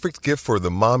the perfect gift for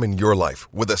the mom in your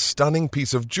life with a stunning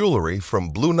piece of jewelry from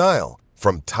Blue Nile.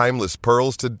 From timeless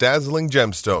pearls to dazzling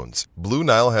gemstones, Blue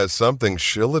Nile has something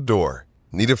she'll adore.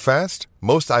 Need it fast?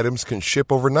 Most items can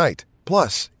ship overnight.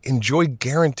 Plus, enjoy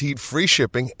guaranteed free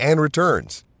shipping and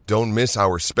returns. Don't miss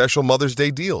our special Mother's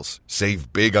Day deals.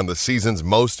 Save big on the season's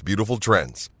most beautiful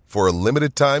trends. For a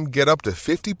limited time, get up to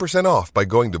 50% off by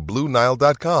going to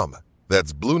BlueNile.com.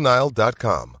 That's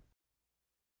BlueNile.com.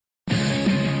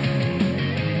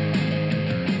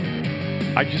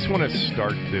 I just want to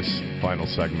start this final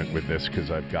segment with this because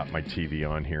I've got my TV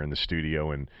on here in the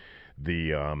studio and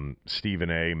the Stephen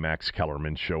A. Max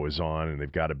Kellerman show is on, and they've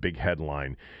got a big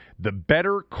headline. The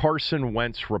better Carson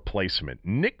Wentz replacement,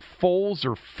 Nick Foles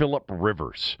or Phillip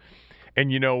Rivers?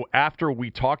 And, you know, after we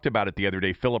talked about it the other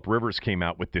day, Phillip Rivers came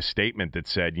out with this statement that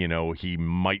said, you know, he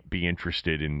might be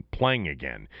interested in playing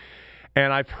again.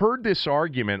 And I've heard this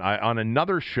argument on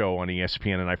another show on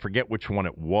ESPN, and I forget which one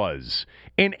it was.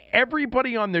 And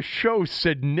everybody on the show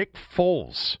said Nick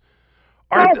Foles.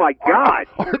 My God.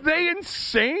 Are they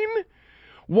insane?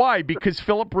 Why? Because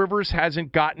Phillip Rivers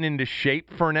hasn't gotten into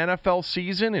shape for an NFL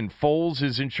season, and Foles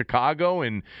is in Chicago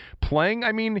and playing?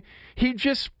 I mean, he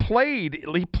just played.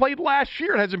 He played last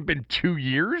year. It hasn't been 2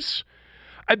 years.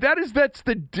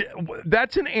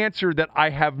 That's an answer that I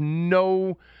have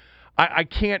no... I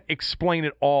can't explain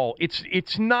it all.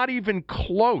 It's not even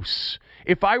close.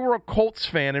 If I were a Colts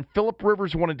fan and Phillip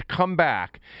Rivers wanted to come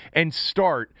back and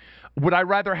start, would I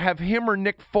rather have him or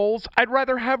Nick Foles? I'd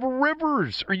rather have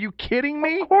Rivers. Are you kidding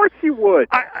me? Of course you would.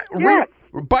 Yes.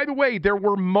 By the way, there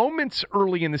were moments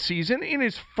early in the season, in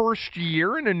his first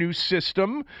year in a new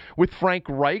system with Frank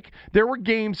Reich. There were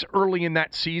games early in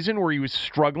that season where he was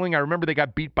struggling. I remember they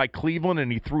got beat by Cleveland,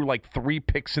 and he threw like 3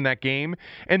 picks in that game.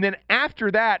 And then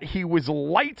after that, he was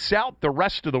lights out the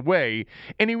rest of the way,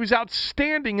 and he was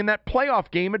outstanding in that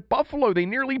playoff game at Buffalo. They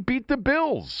nearly beat the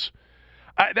Bills.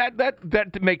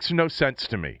 That makes no sense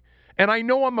to me. And I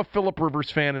know I'm a Phillip Rivers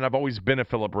fan, and I've always been a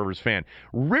Phillip Rivers fan.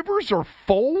 Rivers or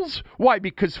Foles? Why?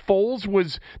 Because Foles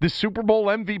was the Super Bowl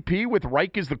MVP with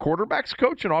Reich as the quarterback's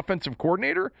coach and offensive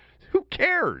coordinator? Who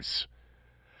cares?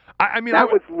 I mean,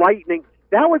 that was lightning.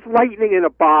 That was lightning in a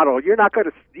bottle. You're not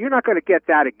going to get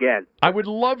that again. I would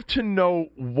love to know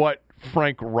what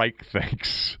Frank Reich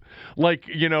thinks. Like,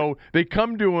 you know, they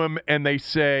come to him and they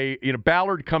say, you know,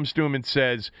 Ballard comes to him and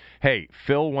says, hey,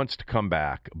 Phil wants to come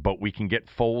back, but we can get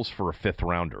Foles for a 5th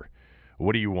rounder.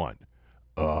 What do you want?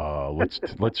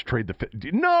 Let's trade the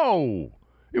 5th. No,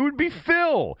 it would be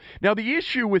Phil. Now, the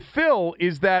issue with Phil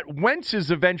is that Wentz is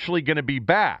eventually going to be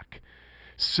back.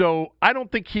 So I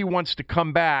don't think he wants to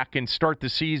come back and start the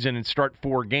season and start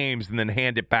 4 games and then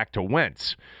hand it back to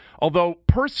Wentz. Although,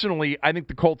 personally, I think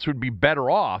the Colts would be better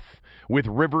off with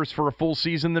Rivers for a full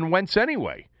season than Wentz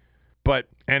anyway. But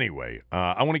anyway,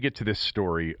 I want to get to this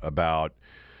story that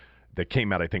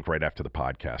came out, I think, right after the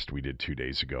podcast we did 2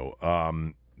 days ago.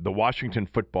 The Washington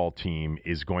football team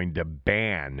is going to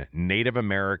ban Native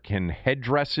American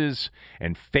headdresses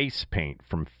and face paint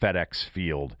from FedEx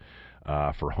Field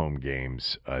for home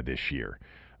games this year.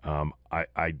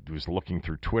 I was looking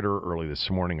through Twitter early this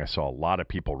morning. I saw a lot of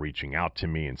people reaching out to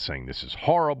me and saying, this is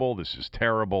horrible, this is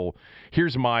terrible.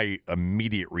 Here's my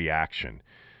immediate reaction.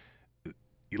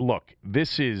 Look,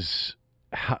 this is,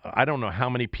 I don't know how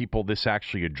many people this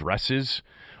actually addresses,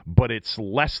 but it's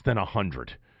less than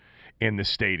 100 in the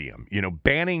stadium. You know,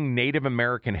 banning Native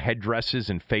American headdresses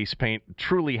and face paint.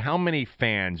 Truly, how many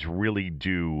fans really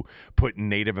do put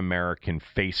Native American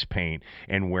face paint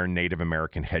and wear Native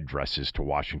American headdresses to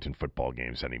Washington football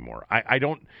games anymore? I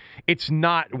don't, it's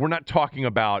not, we're not talking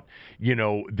about, you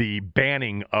know, the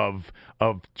banning of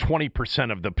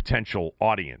 20% of the potential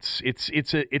audience.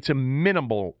 It's a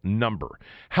minimal number.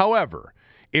 However,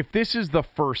 if this is the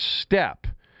first step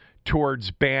towards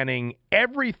banning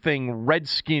everything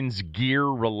Redskins gear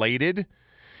related,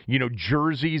 you know,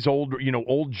 jerseys,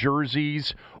 old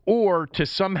jerseys, or to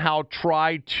somehow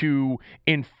try to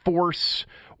enforce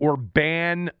or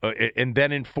ban and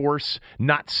then enforce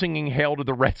not singing Hail to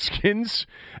the Redskins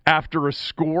after a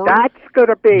score. That's going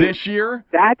to be this year.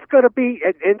 That's going to be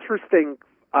an interesting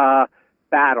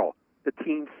battle. The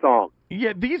team song.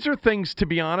 Yeah, these are things, to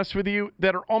be honest with you,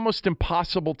 that are almost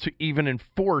impossible to even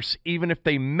enforce, even if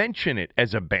they mention it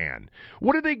as a ban.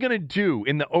 What are they going to do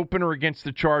in the opener against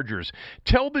the Chargers?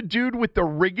 Tell the dude with the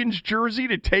Riggins jersey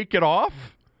to take it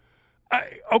off?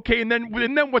 Okay, and then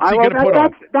what's he going to put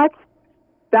on?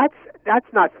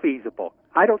 That's not feasible.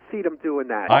 I don't see them doing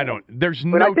that. I don't. There's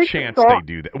no chance they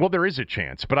do that. Well, there is a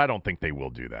chance, but I don't think they will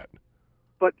do that.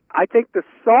 But I think the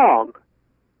song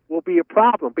will be a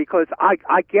problem because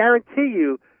I guarantee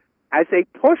you, as a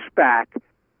pushback,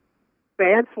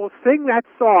 fans will sing that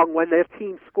song when their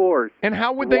team scores. And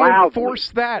how would they loudly.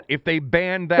 Enforce that if they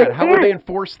banned that? How would they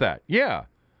enforce that? Yeah.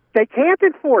 They can't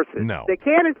enforce it. No. They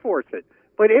can't enforce it.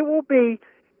 But it will be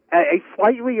a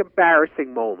slightly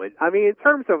embarrassing moment. I mean, in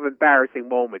terms of embarrassing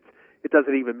moments, it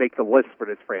doesn't even make the list for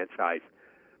this franchise.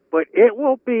 But it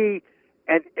will be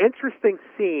an interesting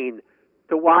scene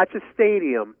to watch a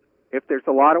stadium. If there's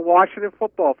a lot of Washington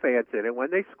football fans in it,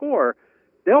 when they score,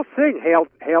 they'll sing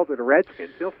 "Hail to the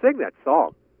Redskins." They'll sing that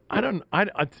song. I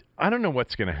don't know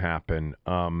what's going to happen.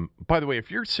 By the way,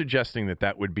 if you're suggesting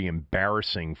that would be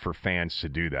embarrassing for fans to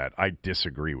do that, I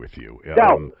disagree with you.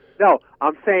 No,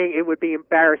 I'm saying it would be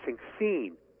embarrassing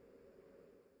scene.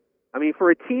 I mean,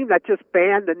 for a team that just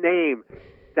banned the name,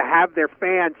 to have their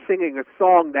fans singing a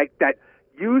song that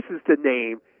uses the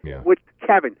name, which,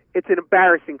 Kevin, it's an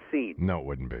embarrassing scene. No, it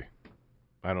wouldn't be.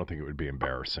 I don't think it would be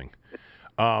embarrassing.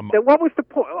 Then what was the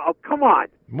point? Oh, come on.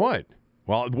 What?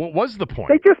 Well, what was the point?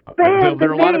 They just banned there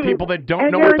are a lot of people that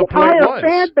don't know what the point was.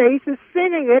 Their entire fan base is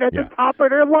singing it at the top of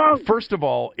their lungs. First of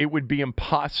all, it would be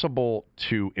impossible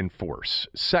to enforce.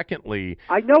 Secondly,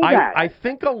 I know that. I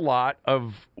think a lot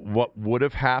of what would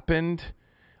have happened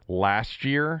last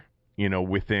year,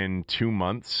 within 2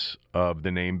 months of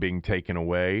the name being taken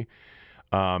away,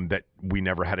 that we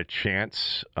never had a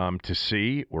chance to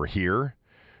see or hear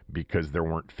because there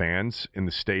weren't fans in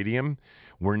the stadium.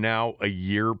 We're now a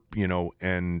year,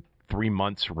 and 3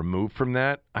 months removed from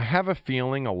that. I have a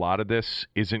feeling a lot of this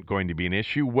isn't going to be an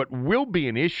issue. What will be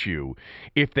an issue,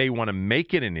 if they want to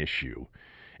make it an issue,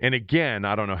 and again,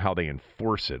 I don't know how they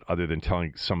enforce it other than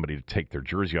telling somebody to take their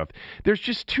jersey off. There's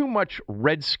just too much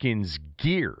Redskins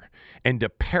gear and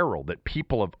apparel that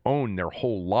people have owned their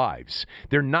whole lives.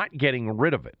 They're not getting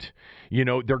rid of it.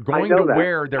 They're going to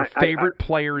wear their favorite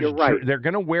players. Right. They're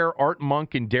going to wear Art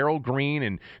Monk and Darryl Green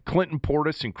and Clinton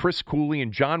Portis and Chris Cooley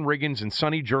and John Riggins and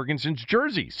Sonny Jurgensen's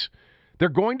jerseys. They're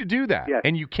going to do that,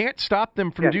 and you can't stop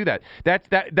them from doing that.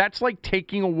 That's like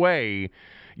taking away,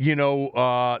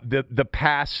 the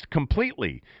past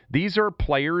completely. These are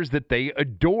players that they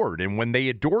adored, and when they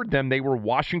adored them, they were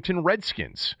Washington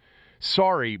Redskins.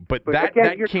 Sorry, but that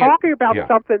you're can't. Talking about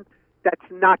something that's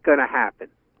not going to happen.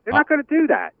 They're not going to do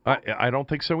that. I don't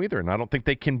think so either, and I don't think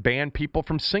they can ban people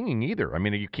from singing either. I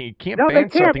mean, you can't no, ban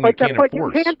something you can't enforce. But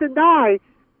you can't deny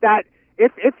that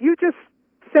if you just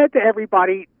said to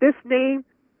everybody, this name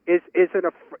is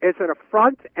an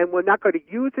affront, and we're not going to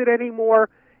use it anymore,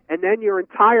 and then your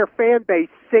entire fan base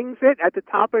sings it at the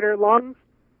top of their lungs,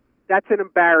 that's an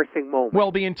embarrassing moment.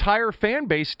 Well, the entire fan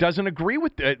base doesn't agree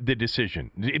with the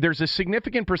decision. There's a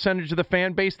significant percentage of the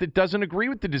fan base that doesn't agree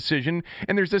with the decision,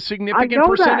 and there's a significant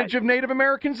percentage of Native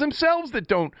Americans themselves that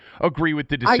don't agree with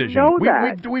the decision. I know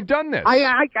that. We've done this.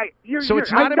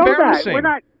 It's not embarrassing. We're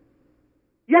not.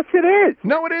 Yes, it is.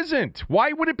 No, it isn't.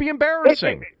 Why would it be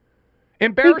embarrassing?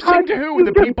 Embarrassing to who?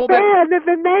 The people that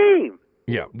the name.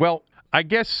 Yeah. Well, I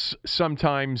guess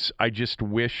sometimes I just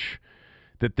wish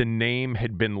that the name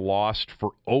had been lost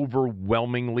for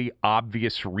overwhelmingly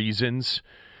obvious reasons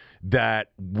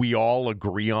that we all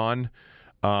agree on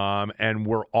and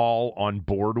we're all on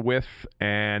board with,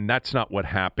 and that's not what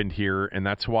happened here, and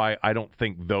that's why I don't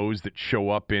think those that show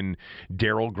up in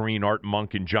Darryl Green, Art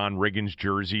Monk, and John Riggins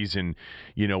jerseys and,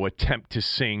 attempt to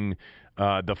sing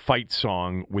the fight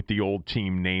song with the old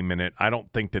team name in it, I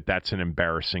don't think that that's an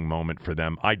embarrassing moment for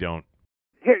them. I don't.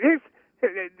 Here's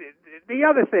the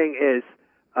other thing is,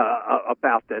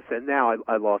 about this, and now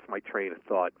I lost my train of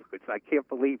thought because I can't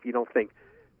believe you don't think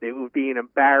it would be an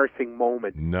embarrassing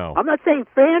moment. No. I'm not saying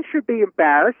fans should be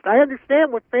embarrassed. I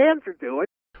understand what fans are doing.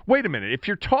 Wait a minute. If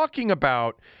you're talking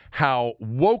about how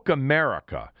woke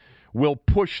America will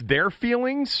push their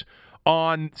feelings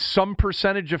on some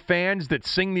percentage of fans that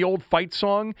sing the old fight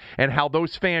song and how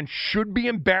those fans should be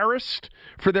embarrassed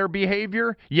for their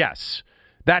behavior, yes.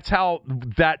 That's how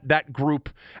that group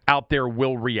out there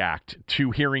will react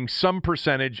to hearing some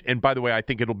percentage, and by the way, I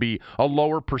think it'll be a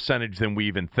lower percentage than we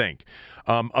even think,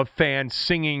 of fans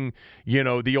singing,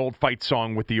 the old fight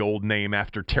song with the old name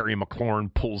after Terry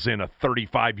McLaurin pulls in a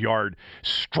 35-yard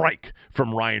strike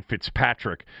from Ryan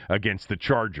Fitzpatrick against the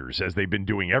Chargers, as they've been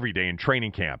doing every day in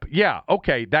training camp. Yeah,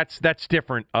 okay, that's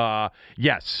different.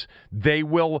 Yes, they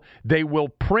will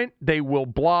print, they will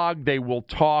blog, they will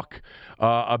talk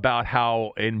about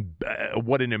how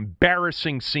what an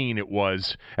embarrassing scene it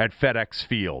was at FedEx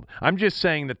Field. I'm just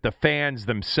saying that the fans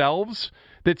themselves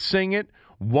that sing it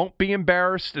won't be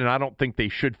embarrassed, and I don't think they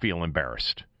should feel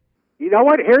embarrassed. You know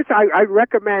what? I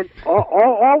recommend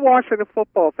all Washington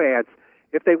football fans,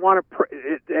 if they want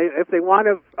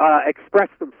to express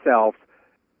themselves,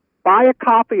 buy a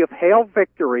copy of Hail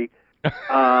Victory, show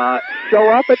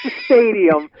up at the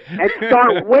stadium, and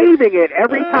start waving it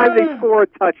every time they score a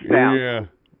touchdown. Yeah.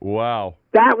 Wow.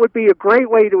 That would be a great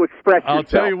way to express yourself. I'll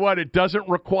tell you what, it doesn't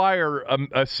require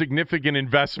a significant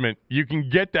investment. You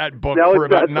can get that book for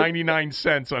about 99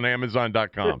 cents on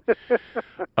Amazon.com.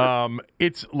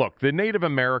 Look, the Native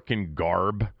American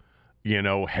garb,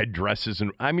 headdresses,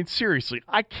 and seriously,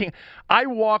 I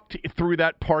walked through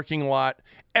that parking lot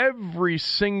every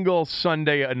single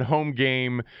Sunday and home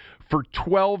game for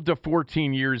 12 to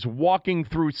 14 years, walking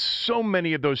through so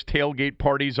many of those tailgate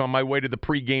parties on my way to the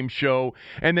pregame show,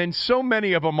 and then so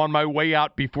many of them on my way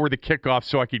out before the kickoff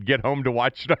so I could get home to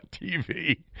watch it on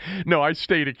TV. No, I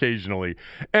stayed occasionally.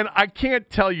 And I can't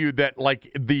tell you that,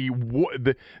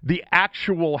 the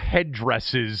actual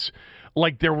headdresses,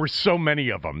 there were so many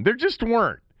of them. There just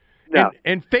weren't. No.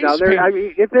 And face paint.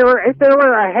 If there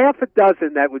were a half a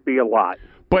dozen, that would be a lot.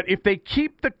 But if they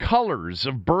keep the colors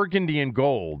of burgundy and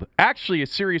gold, actually a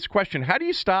serious question, how do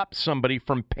you stop somebody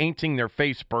from painting their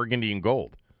face burgundy and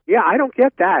gold? Yeah, I don't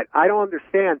get that. I don't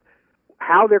understand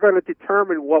how they're going to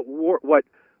determine what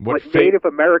Native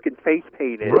American face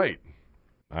paint is. Right.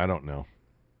 I don't know.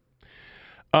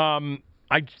 I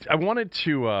wanted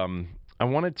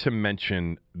to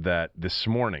mention that this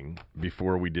morning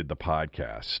before we did the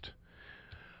podcast,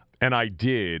 and I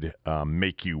did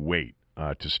make you wait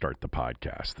to start the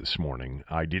podcast this morning.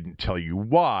 I didn't tell you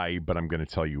why, but I'm going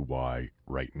to tell you why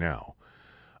right now.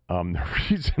 The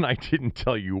reason I didn't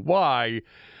tell you why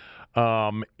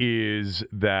is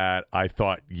that I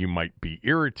thought you might be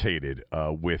irritated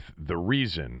with the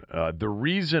reason. The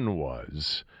reason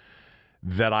was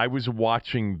that I was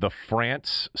watching the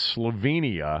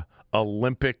France-Slovenia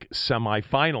Olympic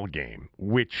semifinal game,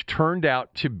 which turned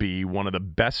out to be one of the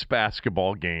best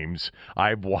basketball games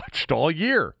I've watched all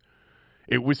year.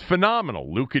 It was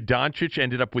phenomenal. Luka Doncic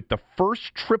ended up with the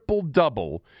first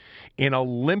triple-double in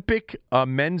Olympic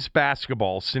men's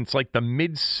basketball since the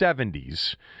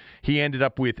mid-'70s. He ended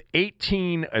up with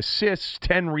 18 assists,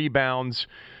 10 rebounds,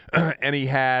 and he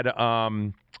had,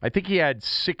 I think he had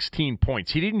 16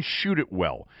 points. He didn't shoot it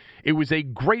well. It was a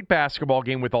great basketball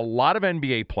game with a lot of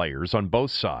NBA players on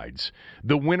both sides.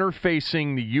 The winner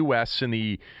facing the U.S. in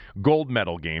the gold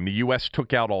medal game. The U.S.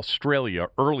 took out Australia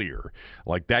earlier.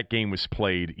 That game was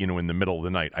played, in the middle of the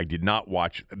night. I did not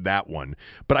watch that one.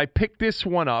 But I picked this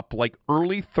one up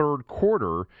early third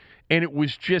quarter, and it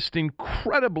was just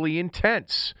incredibly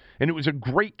intense. And it was a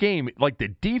great game. The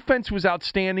defense was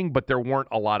outstanding, but there weren't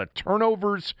a lot of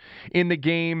turnovers in the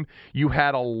game. You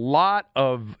had a lot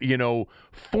of,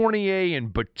 Fournier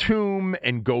and Batum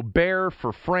and Gobert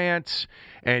for France,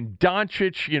 and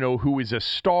Doncic, who is a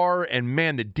star. And,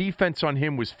 man, the defense on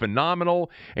him was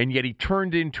phenomenal, and yet he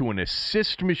turned into an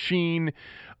assist machine.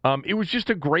 It was just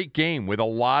a great game with a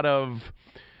lot of,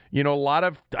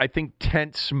 I think,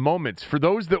 tense moments. For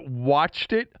those that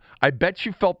watched it, I bet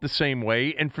you felt the same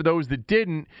way. And for those that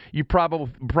didn't, you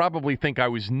probably think I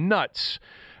was nuts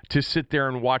to sit there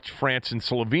and watch France and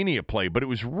Slovenia play. But it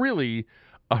was really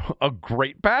a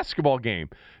great basketball game.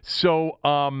 So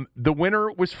the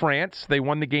winner was France. They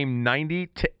won the game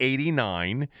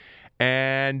 90-89.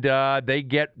 And they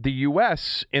get the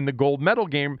U.S. in the gold medal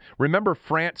game. Remember,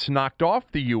 France knocked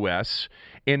off the U.S.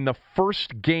 in the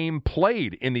first game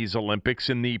played in these Olympics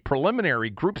in the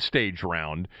preliminary group stage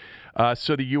round.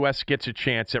 So the U.S. gets a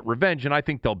chance at revenge, and I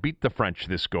think they'll beat the French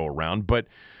this go-around. But,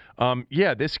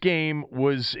 this game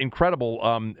was incredible.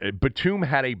 Batum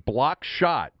had a block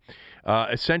shot,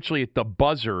 essentially at the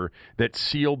buzzer, that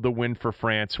sealed the win for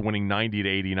France, winning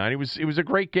 90-89. It was a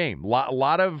great game. A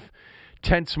lot of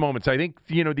tense moments. I think,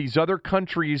 these other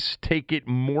countries take it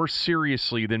more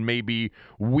seriously than maybe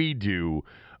we do.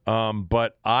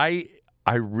 But I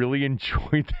really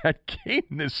enjoyed that game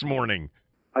this morning.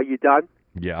 Are you done?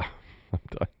 Yeah, I'm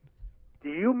done. Do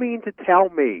you mean to tell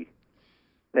me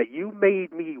that you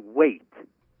made me wait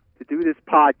to do this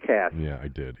podcast. Yeah, I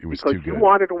did. It was because too good. You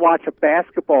wanted to watch a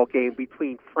basketball game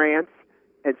between France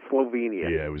and Slovenia.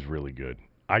 Yeah, it was really good.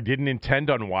 I didn't intend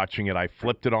on watching it. I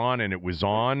flipped it on, and it was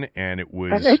on, and it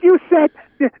was... And you said,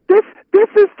 this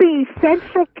is the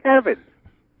essential Kevin.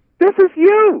 This is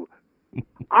you.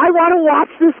 I want to watch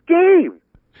this game.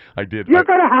 I did. You're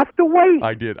going to have to wait.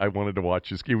 I did. I wanted to watch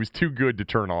this. It was too good to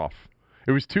turn off.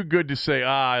 It was too good to say,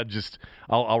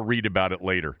 I'll read about it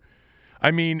later.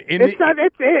 I mean, it's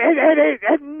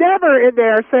never in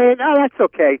there saying, oh, that's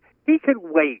okay. He can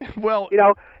wait. Well, you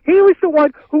know, he was the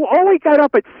one who only got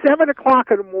up at 7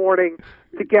 o'clock in the morning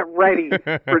to get ready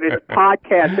for this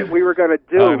podcast that we were going to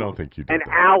do. I don't think you did an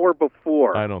that. hour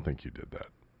before. I don't think you did that.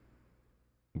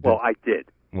 Well, I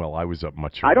did. Well, I was up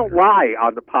much earlier. I don't lie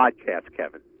on the podcast,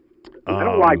 Kevin. I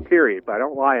don't lie, period, but I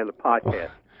don't lie on the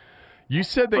podcast. You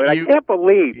said that but I can't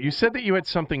believe. You said that you had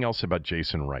something else about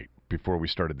Jason Wright before we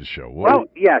started the show. Well,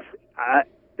 yes.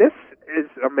 This is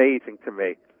amazing to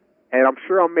me, and I'm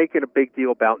sure I'm making a big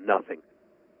deal about nothing.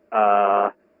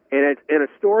 In a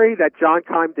story that John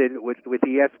Keim did with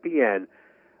ESPN,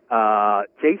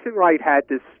 Jason Wright had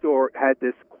this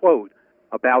quote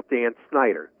about Dan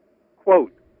Snyder.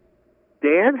 Quote,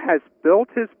 Dan has built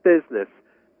his business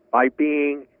by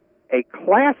being a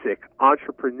classic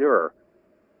entrepreneur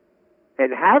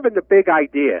and having the big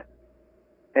idea,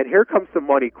 and here comes the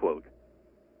money quote,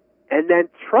 and then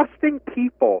trusting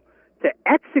people to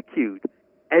execute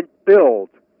and build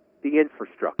the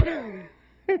infrastructure.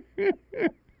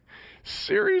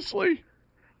 Seriously?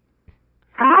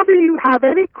 How do you have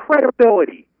any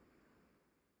credibility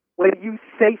when you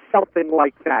say something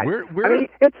like that? I mean,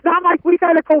 it's not like we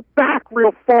got to go back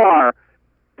real far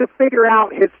to figure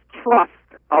out his trust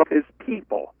of his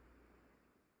people.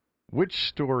 Which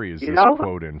story is this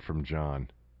quote in from John?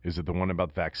 Is it the one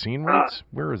about vaccine rates?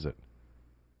 Where is it?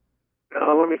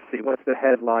 Let me see. What's the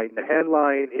headline? The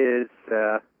headline is,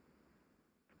 I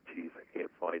can't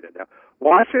find it now.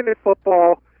 Washington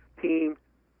football team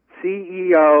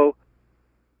co-CEO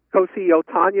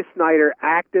Tanya Snyder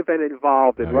active and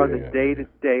involved in running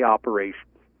day-to-day operations.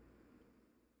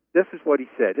 This is what he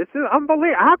said. This is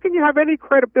unbelievable. How can you have any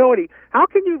credibility? How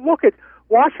can you look at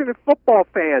Washington football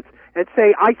fans and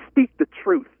say, I speak the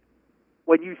truth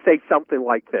when you say something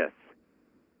like this?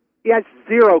 He has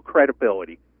zero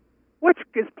credibility, which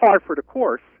is par for the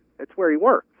course. That's where he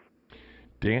works.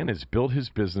 Dan has built his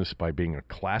business by being a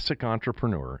classic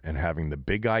entrepreneur and having the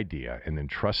big idea and then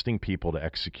trusting people to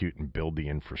execute and build the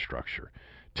infrastructure.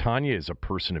 Tanya is a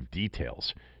person of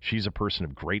details. She's a person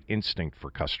of great instinct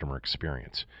for customer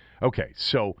experience. Okay,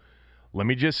 so let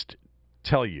me just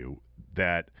tell you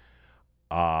that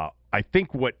I think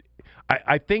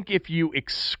if you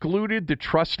excluded the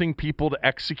trusting people to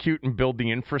execute and build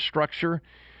the infrastructure,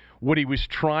 what he was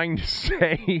trying to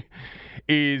say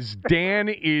is Dan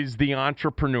is the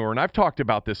entrepreneur, and I've talked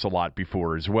about this a lot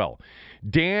before as well.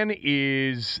 Dan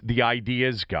is the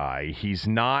ideas guy. He's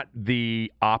not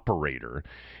the operator.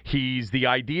 He's the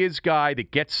ideas guy that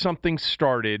gets something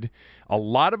started. A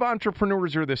lot of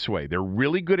entrepreneurs are this way. They're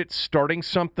really good at starting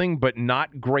something, but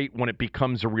not great when it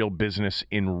becomes a real business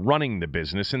in running the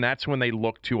business. And that's when they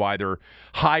look to either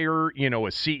hire, a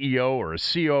CEO or a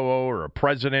COO or a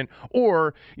president,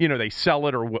 or, they sell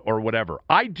it or whatever.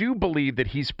 I do believe that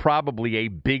he's probably a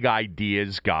big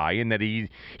ideas guy and that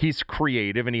he's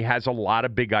creative and he has a lot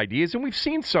of big ideas. And we've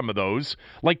seen some of those,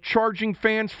 like charging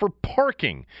fans for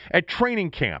parking at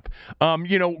training camp.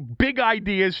 Big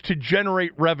ideas to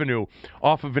generate revenue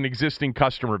off of an existing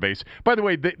customer base. By the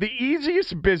way, the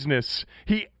easiest business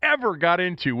he ever got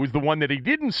into was the one that he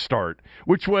didn't start,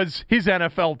 which was his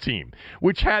NFL team,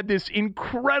 which had this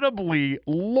incredibly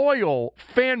loyal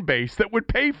fan base that would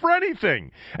pay for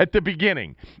anything at the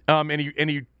beginning. And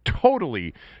he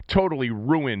totally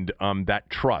ruined that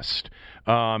trust.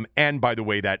 And by the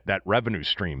way, that revenue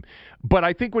stream. But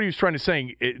I think what he was trying to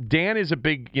say, Dan is a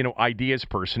big, ideas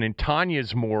person, and Tanya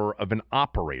is more of an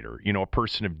operator, a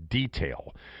person of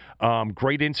detail.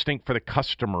 Great instinct for the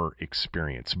customer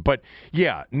experience. But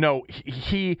yeah, no,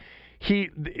 he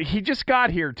just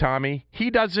got here, Tommy. He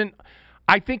doesn't.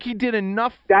 I think he did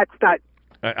enough. That's not.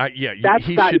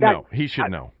 He should know. He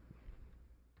should know.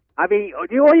 I mean,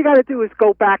 all you got to do is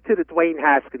go back to the Dwayne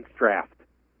Haskins draft.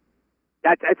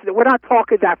 We're not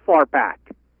talking that far back.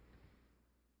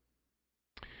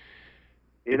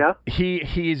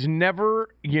 He's never,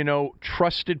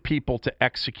 trusted people to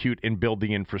execute and build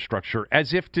the infrastructure,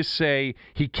 as if to say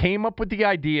he came up with the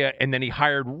idea and then he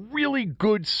hired really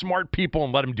good, smart people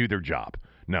and let them do their job.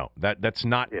 That's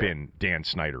not been Dan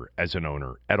Snyder as an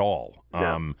owner at all.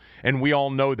 No. And we all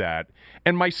know that.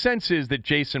 And my sense is that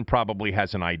Jason probably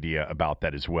has an idea about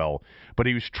that as well. But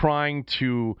he was trying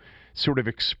to sort of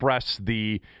express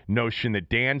the notion that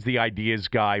Dan's the ideas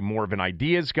guy, more of an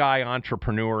ideas guy,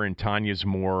 entrepreneur, and Tanya's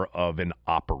more of an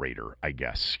operator, I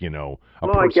guess. I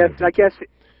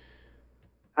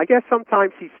guess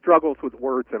sometimes he struggles with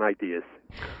words and ideas.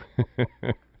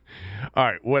 All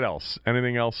right, what else?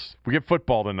 Anything else? We get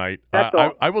football tonight. That's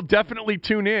all. I will definitely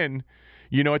tune in,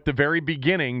 at the very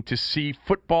beginning to see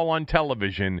football on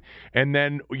television. And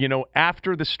then,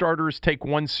 after the starters take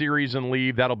one series and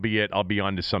leave, that'll be it. I'll be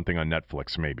on to something on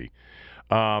Netflix, maybe.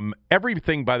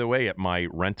 Everything, by the way, at my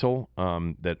rental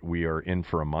that we are in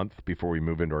for a month before we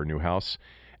move into our new house,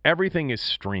 everything is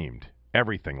streamed.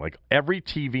 Everything. Like every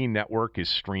TV network is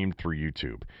streamed through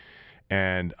YouTube.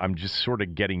 And I'm just sort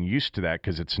of getting used to that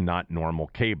because it's not normal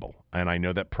cable. And I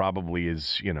know that probably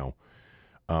is,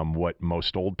 what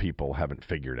most old people haven't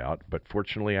figured out. But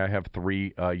fortunately, I have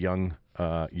 3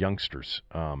 youngsters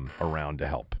around to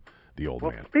help the old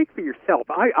man. Speak for yourself.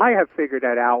 I have figured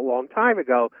that out a long time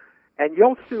ago. And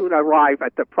you'll soon arrive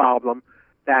at the problem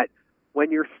that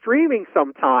when you're streaming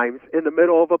sometimes in the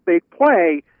middle of a big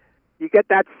play, you get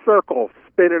that circle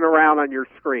spinning around on your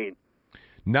screen.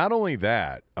 Not only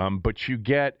that, but you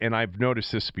get, and I've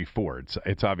noticed this before,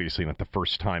 it's obviously not the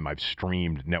first time I've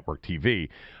streamed network TV.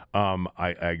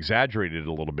 I exaggerated it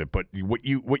a little bit, but what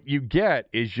you get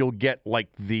is you'll get like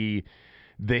the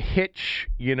hitch,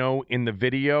 in the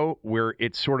video where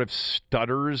it sort of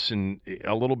stutters and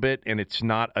a little bit, and it's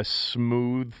not a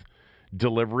smooth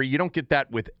delivery. You don't get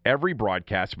that with every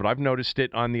broadcast, but I've noticed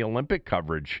it on the Olympic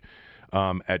coverage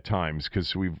at times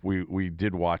because we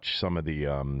did watch some of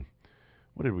the.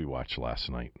 What did we watch last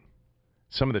night?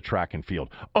 Some of the track and field.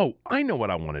 Oh, I know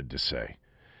what I wanted to say.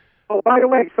 Oh, by the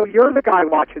way, so you're the guy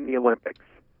watching the Olympics.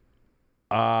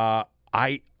 I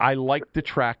like the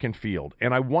track and field,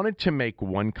 and I wanted to make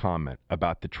one comment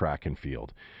about the track and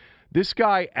field. This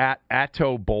guy,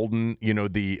 Atto Bolden,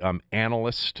 the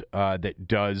analyst that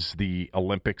does the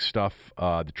Olympic stuff,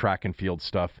 the track and field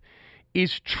stuff,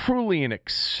 is truly an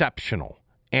exceptional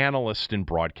analyst and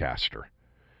broadcaster.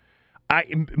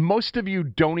 Most of you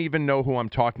don't even know who I'm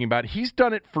talking about. He's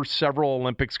done it for several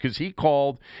Olympics because he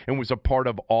called and was a part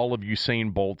of all of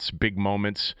Usain Bolt's big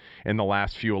moments in the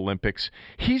last few Olympics.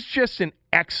 He's just an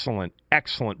excellent,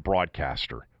 excellent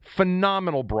broadcaster,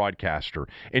 phenomenal broadcaster,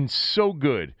 and so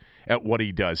good at what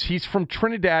he does. He's from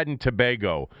Trinidad and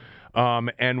Tobago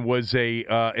and was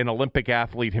an Olympic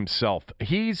athlete himself.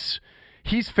 He's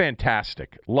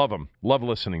fantastic. Love him. Love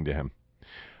listening to him.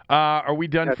 Are we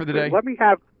done for the day? Let me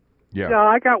have... Yeah. No,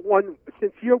 I got one.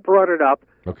 Since you brought it up,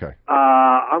 okay.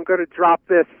 I'm going to drop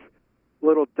this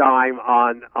little dime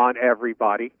on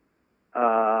everybody.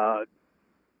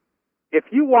 If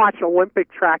you watch Olympic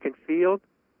track and field,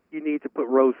 you need to put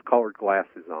rose-colored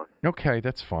glasses on. Okay,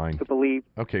 that's fine. To believe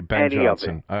Ben any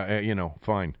Johnson. of it.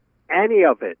 Fine. Any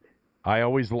of it. I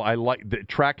like the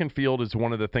track and field is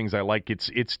one of the things I like.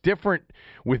 It's different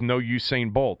with no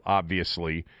Usain Bolt,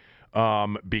 obviously,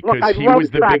 because he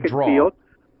was the big draw. Field.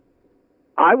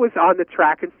 I was on the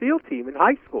track and field team in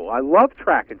high school. I love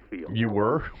track and field. You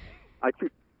were? I threw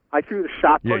the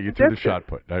shot put. Yeah, you threw the shot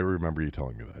put. I remember you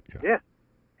telling me that. Yeah.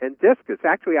 And discus.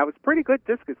 Actually, I was a pretty good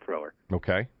discus thrower.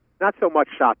 Okay. Not so much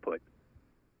shot put.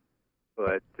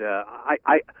 But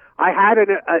I had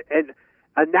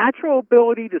a natural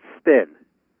ability to spin.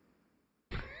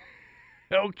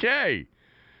 Okay.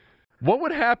 What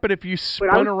would happen if you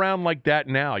spun around like that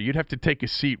now? You'd have to take a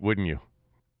seat, wouldn't you?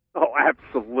 Oh,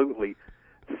 absolutely.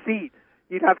 Seat.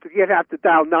 You'd have to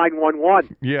dial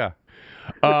 911. Yeah.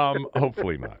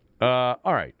 Hopefully not.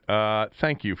 All right.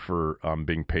 Thank you for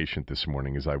being patient this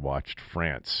morning as I watched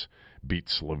France beat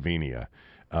Slovenia.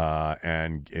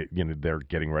 And they're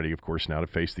getting ready, of course, now to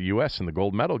face the U.S. in the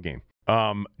gold medal game.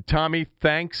 Tommy,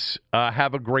 thanks.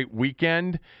 Have a great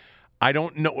weekend. I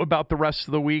don't know about the rest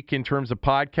of the week in terms of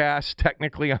podcasts.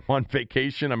 Technically, I'm on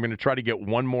vacation. I'm going to try to get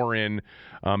one more in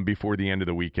before the end of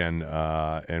the weekend,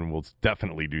 and we'll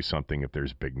definitely do something if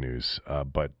there's big news.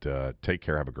 But take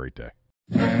care. Have a great day.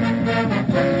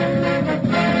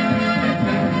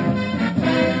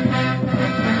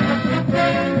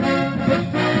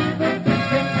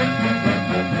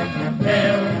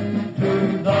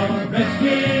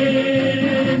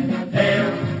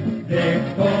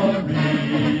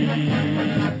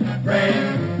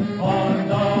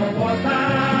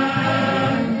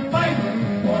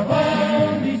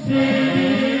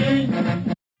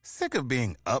 Sick of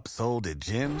being upsold at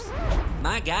gyms?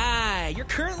 My guy, you're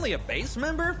currently a base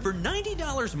member? For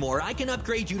 $90 more, I can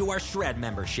upgrade you to our Shred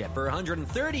membership. For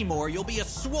 $130 more, you'll be a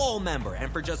Swole member.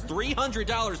 And for just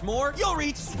 $300 more, you'll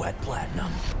reach Sweat Platinum.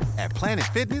 At Planet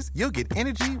Fitness, you'll get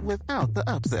energy without the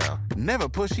upsell. Never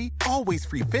pushy, always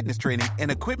free fitness training and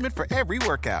equipment for every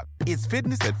workout. It's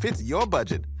fitness that fits your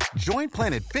budget. Join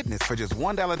Planet Fitness for just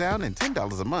 $1 down and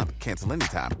 $10 a month. Cancel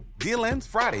anytime. Deal ends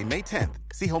Friday, May 10th.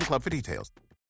 See Home Club for details.